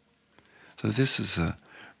Afghanistan. So this is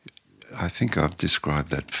I think I've described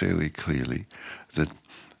that fairly clearly, that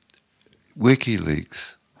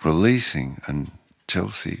WikiLeaks releasing, and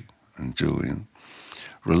Chelsea and Julian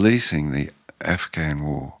releasing the Afghan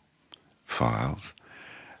war files,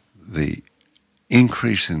 the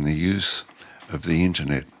increase in the use of the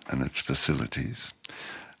internet and its facilities,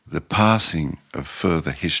 the passing of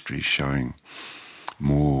further history showing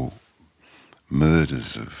more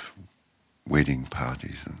murders of wedding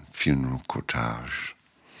parties and funeral cortege,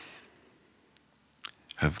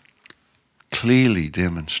 have clearly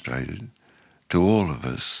demonstrated to all of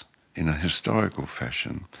us in a historical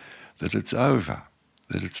fashion that it's over,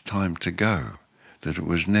 that it's time to go, that it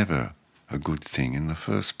was never a good thing in the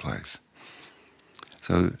first place.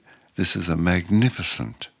 So this is a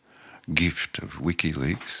magnificent gift of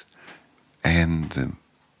WikiLeaks and the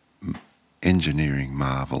engineering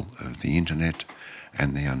marvel of the internet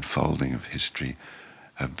and the unfolding of history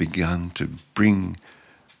have begun to bring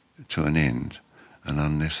to an end an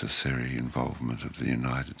unnecessary involvement of the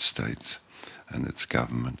United States and its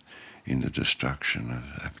government in the destruction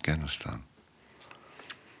of Afghanistan.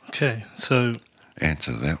 Okay, so...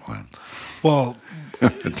 Answer that one. Well,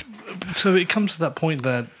 so it comes to that point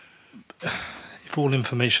that if all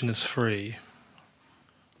information is free,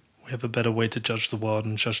 we have a better way to judge the world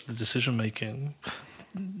and judge the decision-making.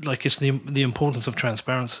 Like, it's the importance of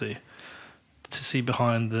transparency to see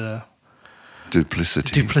behind the...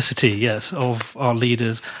 Duplicity, yes, of our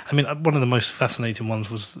leaders. I mean, one of the most fascinating ones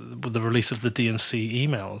was with the release of the DNC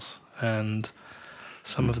emails and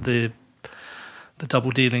some of the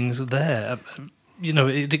double dealings there. You know,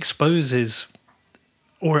 it exposes,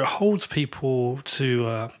 or it holds people to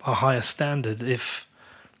a higher standard if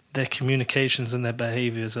their communications and their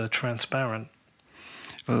behaviours are transparent.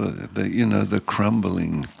 Well, the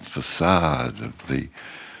crumbling facade of the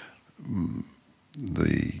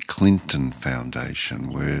Clinton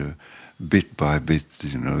Foundation, where bit by bit,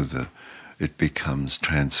 it becomes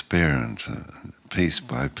transparent. Piece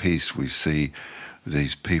by piece, we see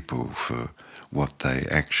these people for what they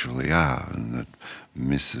actually are, and that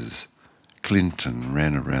Mrs. Clinton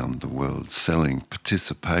ran around the world selling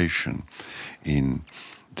participation in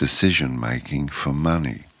decision-making for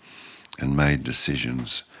money and made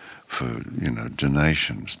decisions for,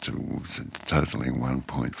 donations totaling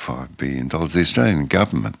 $1.5 billion. The Australian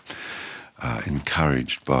government,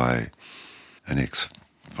 encouraged by an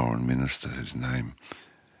ex-foreign minister whose name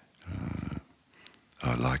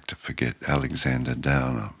I like to forget, Alexander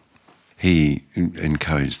Downer, he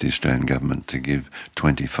encouraged the Australian government to give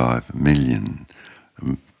 25 million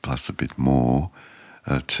plus a bit more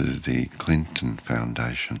to the Clinton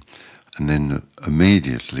Foundation. And then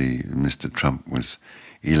immediately Mr. Trump was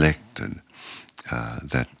elected,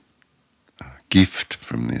 that gift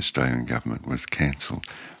from the Australian government was cancelled.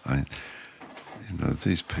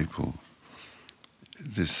 These people,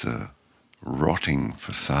 this rotting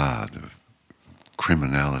facade of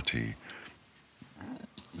criminality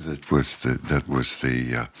that was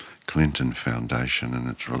the Clinton Foundation and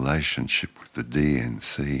its relationship with the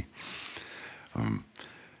DNC.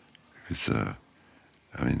 It's a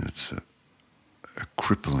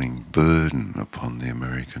crippling burden upon the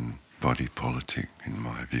American body politic, in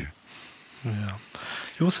my view. Yeah.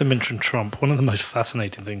 You also mentioned Trump. One of the most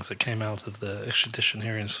fascinating things that came out of the extradition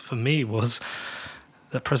hearings for me was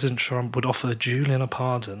that President Trump would offer Julian a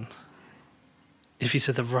pardon if he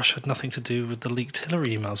said that Russia had nothing to do with the leaked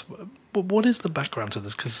Hillary emails. What is the background to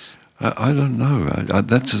this? Because I don't know.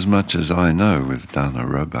 That's as much as I know with Dana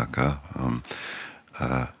Roebucker.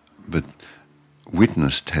 But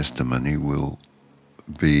witness testimony will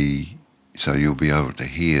be, so you'll be able to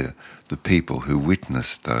hear the people who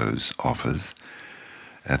witnessed those offers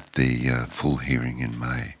at the full hearing in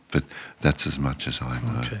May. But that's as much as I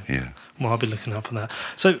know. Okay. Yeah. Well, I'll be looking out for that.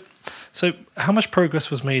 So how much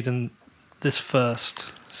progress was made in this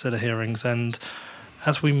first set of hearings? And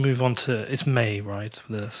as we move on to, it's May, right,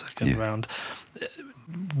 the second round,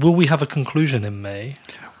 will we have a conclusion in May?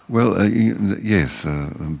 Well, yes,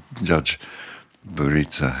 Judge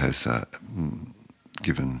Burica has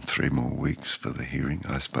given 3 more weeks for the hearing.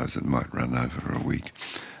 I suppose it might run over a week.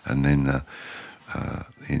 And then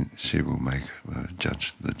she will make,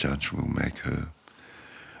 the judge will make her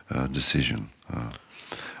decision.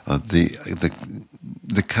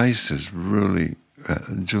 The case is really,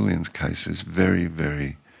 Julian's case is very,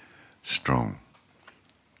 very strong.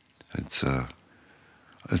 It's an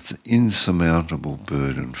insurmountable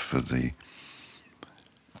burden for the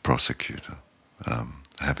prosecutor,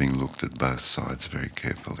 having looked at both sides very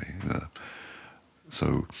carefully.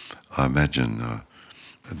 So I imagine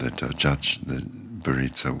that Judge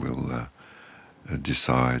Burica will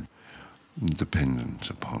decide, dependent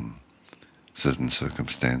upon certain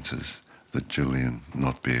circumstances, that Julian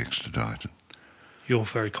not be extradited. You're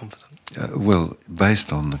very confident. Well,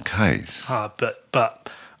 based on the case. But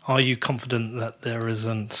are you confident that there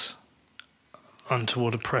isn't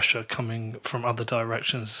untoward pressure coming from other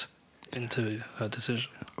directions into her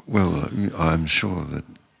decision? Well, I'm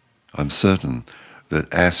certain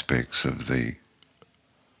that aspects of the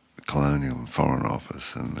Colonial and Foreign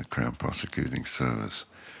Office and the Crown Prosecuting Service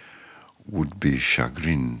would be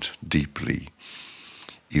chagrined deeply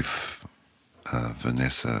if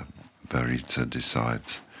Vanessa Burica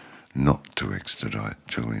decides not to extradite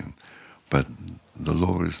Julian. But the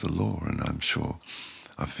law is the law, and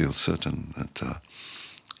I feel certain that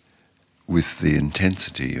with the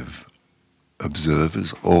intensity of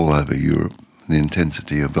observers all over Europe, the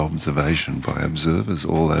intensity of observation by observers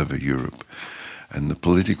all over Europe, and the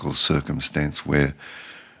political circumstance where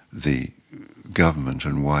the government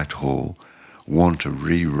and Whitehall want to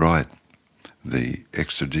rewrite the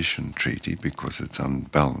extradition treaty because it's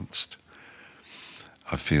unbalanced,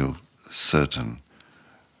 I feel certain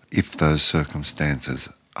if those circumstances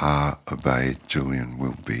are obeyed, Julian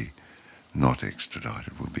will be not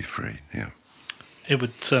extradited, will be freed, yeah. It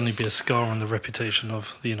would certainly be a scar on the reputation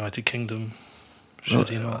of the United Kingdom, should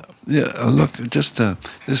he not? Yeah, look, just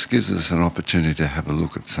this gives us an opportunity to have a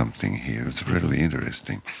look at something here. It's really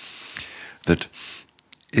interesting that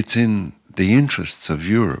it's in the interests of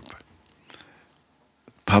Europe,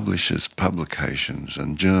 publishers, publications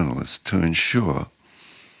and journalists, to ensure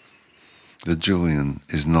that Julian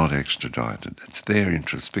is not extradited. It's their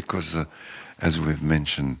interest because, as we've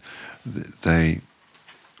mentioned, they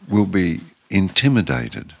will be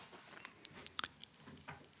intimidated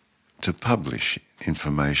to publish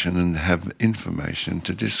information and have information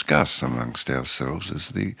to discuss amongst ourselves as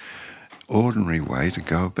the ordinary way to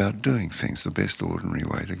go about doing things, the best ordinary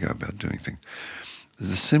way to go about doing things.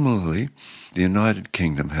 Similarly, the United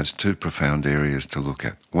Kingdom has 2 profound areas to look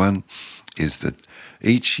at. One is that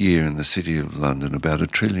each year in the City of London about $1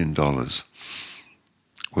 trillion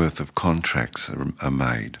worth of contracts are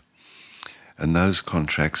made. And those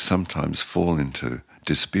contracts sometimes fall into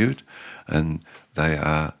dispute and they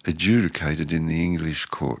are adjudicated in the English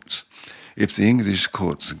courts. If the English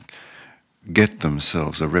courts get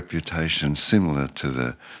themselves a reputation similar to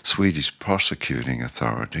the Swedish prosecuting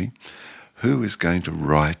authority, who is going to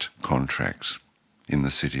write contracts in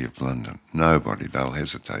the City of London? Nobody. They'll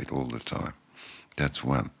hesitate all the time. That's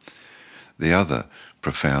one. the other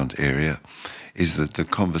profound area is that the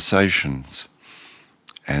conversations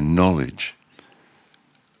and knowledge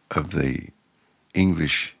of the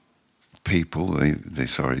English people,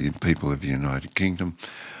 the people of the United Kingdom,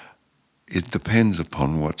 it depends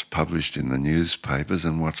upon what's published in the newspapers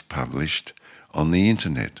and what's published on the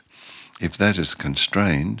internet. If that is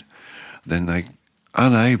constrained, then they're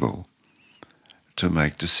unable to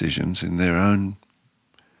make decisions in their own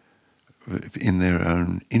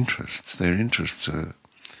interests. Their interests are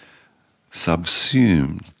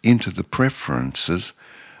subsumed into the preferences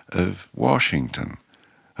of Washington,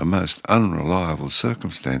 a most unreliable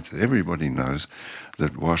circumstance. Everybody knows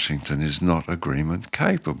that Washington is not agreement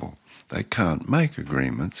capable. They can't make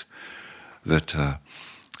agreements that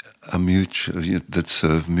that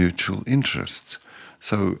serve mutual interests.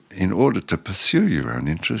 So in order to pursue your own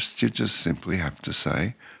interests, you just simply have to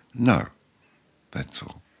say no. That's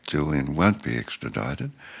all. Julian won't be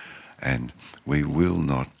extradited, and we will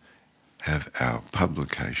not have our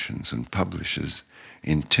publications and publishers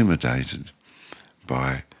intimidated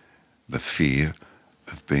by the fear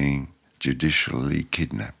of being judicially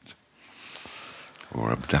kidnapped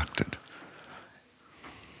or abducted.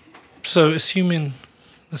 So assuming,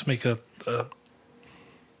 let's make a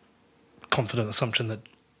confident assumption that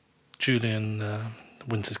Julian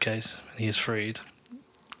wins his case and he is freed,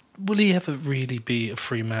 will he ever really be a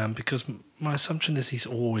free man? Because my assumption is he's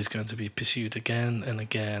always going to be pursued again and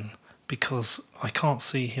again, because I can't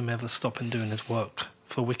see him ever stopping doing his work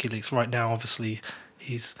for WikiLeaks. Right now, obviously,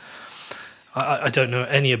 I don't know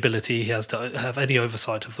any ability he has to have any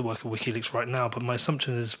oversight of the work of WikiLeaks right now, but my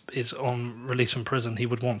assumption is on release from prison, he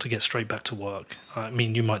would want to get straight back to work. I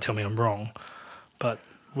mean, you might tell me I'm wrong, but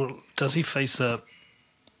does he face a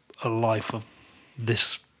life of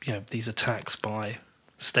this, these attacks by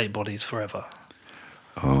state bodies forever?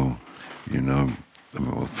 Oh,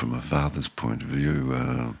 well, from a father's point of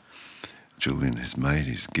view, Julian has made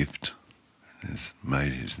his gift, has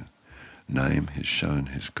made his name, has shown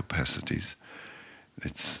his capacities.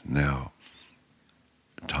 It's now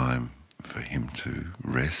time for him to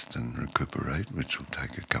rest and recuperate, which will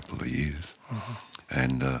take a couple of years. Uh-huh.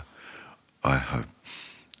 And I hope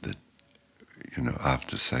that,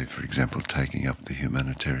 after, say, for example, taking up the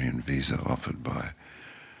humanitarian visa offered by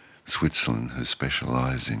Switzerland, who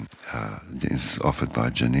specialise is offered by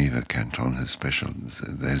Geneva Canton,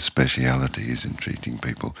 their speciality is in treating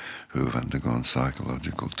people who have undergone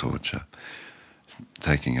psychological torture.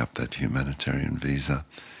 Taking up that humanitarian visa,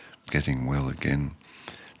 getting well again,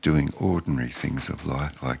 doing ordinary things of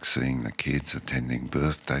life like seeing the kids, attending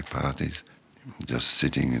birthday parties, just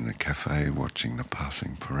sitting in a cafe watching the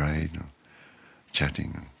passing parade,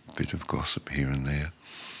 chatting, a bit of gossip here and there.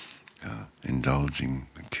 Indulging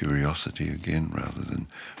curiosity again rather than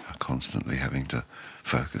constantly having to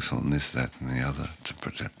focus on this, that and the other to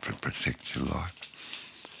protect your life.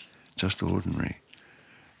 Just ordinary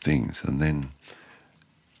things. And then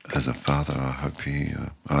as a father, I hope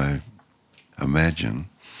I imagine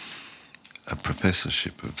a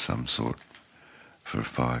professorship of some sort for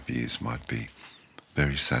 5 years might be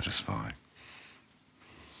very satisfying.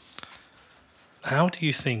 How do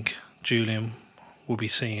you think Julian will be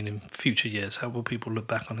seen in future years? How will people look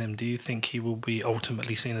back on him? Do you think he will be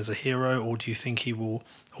ultimately seen as a hero, or do you think he will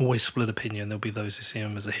always split opinion? There'll be those who see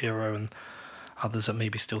him as a hero and others that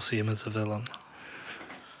maybe still see him as a villain.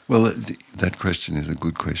 Well, that question is a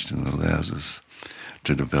good question. It allows us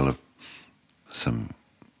to develop some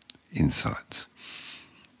insights.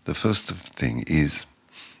 The first thing is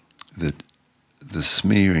that the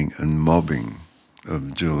smearing and mobbing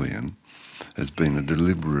of Julian has been a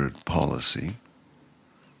deliberate policy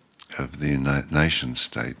of the nation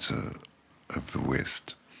states of the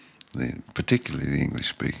West, particularly the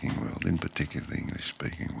English-speaking world, in particular the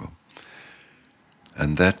English-speaking world.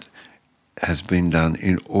 And that has been done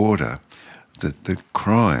in order that the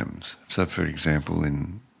crimes, so for example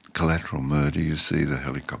in Collateral Murder you see the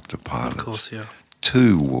helicopter pilots, of course, yeah.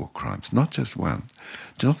 2 war crimes, not just one.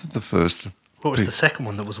 Not that the first... What was the second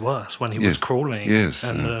one that was worse, when he was crawling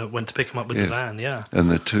and went to pick him up with the van, yeah. And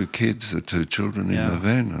the 2 kids, the 2 children in the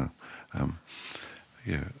van.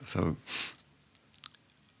 So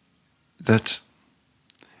that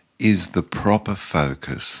is the proper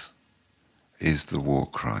focus, is the war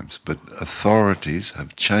crimes. But authorities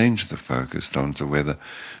have changed the focus onto whether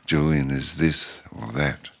Julian is this or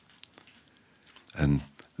that. And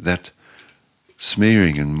that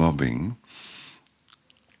smearing and mobbing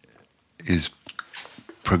is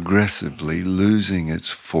progressively losing its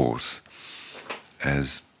force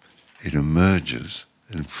as it emerges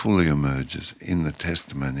and fully emerges in the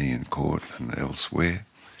testimony in court and elsewhere,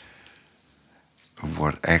 of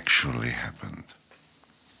what actually happened.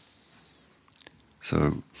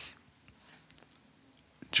 So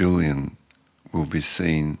Julian will be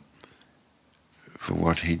seen for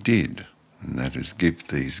what he did, and that is give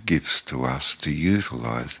these gifts to us to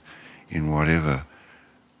utilise in whatever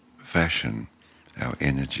fashion our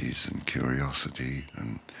energies and curiosity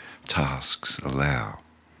and tasks allow.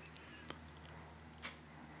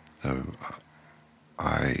 So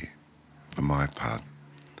for my part,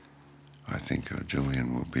 I think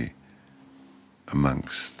Julian will be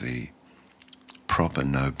amongst the proper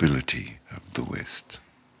nobility of the West.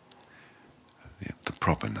 The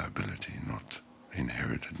proper nobility, not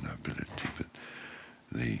inherited nobility, but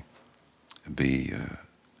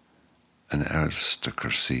an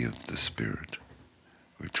aristocracy of the spirit,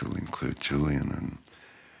 which will include Julian and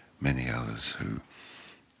many others who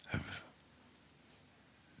have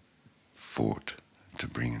fought to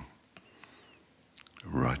bring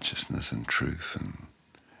righteousness and truth and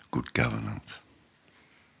good governance.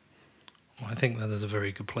 Well, I think that is a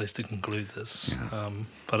very good place to conclude this. Yeah.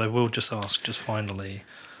 But I will just ask, just finally,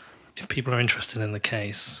 if people are interested in the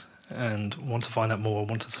case and want to find out more,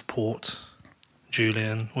 want to support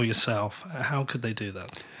Julian or yourself, how could they do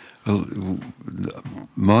that? Well,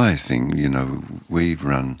 my thing, we've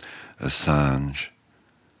run Assange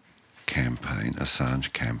campaign,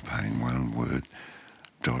 one word,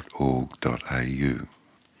 .org.au.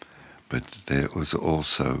 But there was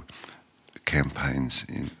also campaigns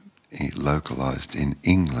localised in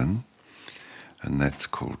England, and that's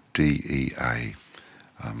called DEA.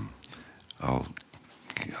 I'll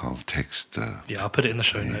text. I'll put it in the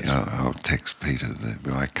show notes. I'll text Peter.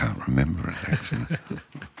 I can't remember it actually.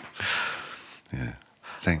 Yeah.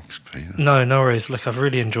 Thanks, Peter. No worries. Look, I've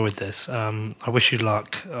really enjoyed this. I wish you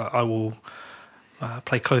luck. I will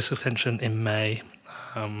pay close attention in May.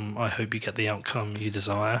 I hope you get the outcome you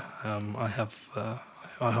desire.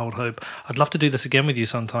 I hold hope. I'd love to do this again with you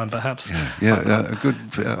sometime, perhaps. Good.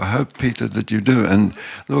 I hope, Peter, that you do. And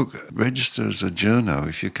look, register as a journo.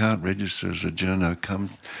 If you can't register as a journo,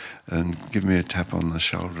 come and give me a tap on the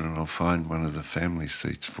shoulder and I'll find one of the family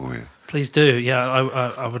seats for you. Please do. Yeah,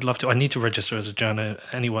 I would love to. I need to register as a journo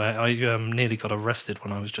anyway. I nearly got arrested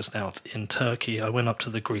when I was just out in Turkey. I went up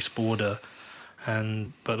to the Greece border,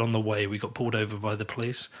 but on the way we got pulled over by the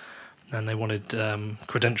police. And they wanted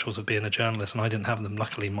credentials of being a journalist, and I didn't have them.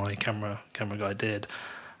 Luckily, my camera guy did.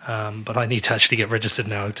 But I need to actually get registered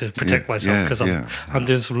now to protect myself, because I'm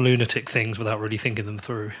doing some lunatic things without really thinking them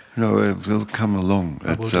through. No, it will come along.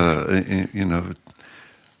 It's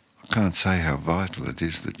I can't say how vital it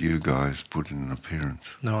is that you guys put in an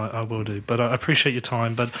appearance. No, I will do. But I appreciate your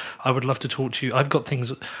time. But I would love to talk to you. I've got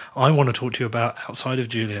things I want to talk to you about outside of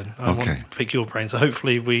Julian. I want to pick your brain. So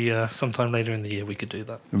hopefully we sometime later in the year we could do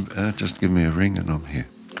that. Just give me a ring and I'm here.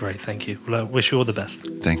 Great, thank you. Well, I wish you all the best.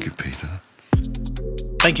 Thank you, Peter.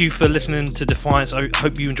 Thank you for listening to Defiance. I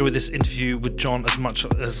hope you enjoyed this interview with John as much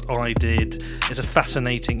as I did. It's a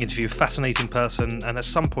fascinating interview, fascinating person, and at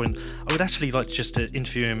some point I would actually like just to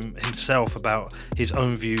interview him himself about his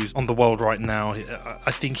own views on the world right now.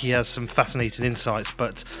 I think he has some fascinating insights,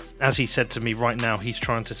 but as he said to me right now, he's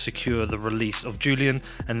trying to secure the release of Julian,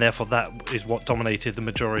 and therefore that is what dominated the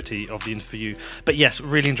majority of the interview. But yes,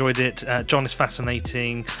 really enjoyed it. John is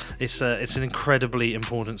fascinating. It's an incredibly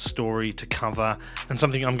important story to cover, and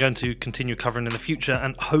something I'm going to continue covering in the future,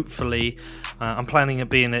 and hopefully I'm planning on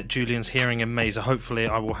being at Julian's hearing in May, so hopefully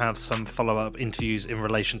I will have some follow-up interviews in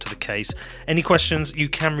relation to the case. Any questions, you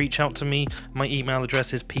can reach out to me. My email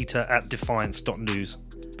address is peter@defiance.news.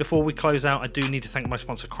 Before we close out, I do need to thank my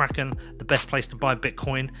sponsor Kraken, the best place to buy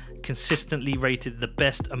Bitcoin, consistently rated the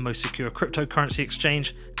best and most secure cryptocurrency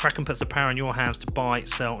exchange. Kraken puts the power in your hands to buy,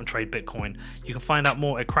 sell and trade Bitcoin. You can find out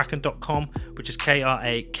more at kraken.com, which is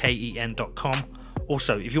kraken.com.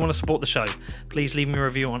 Also, if you want to support the show, please leave me a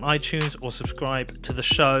review on iTunes or subscribe to the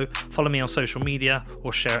show, follow me on social media,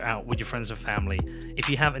 or share it out with your friends and family. If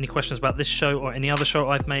you have any questions about this show or any other show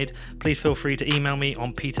I've made, please feel free to email me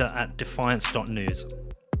on peter@defiance.news.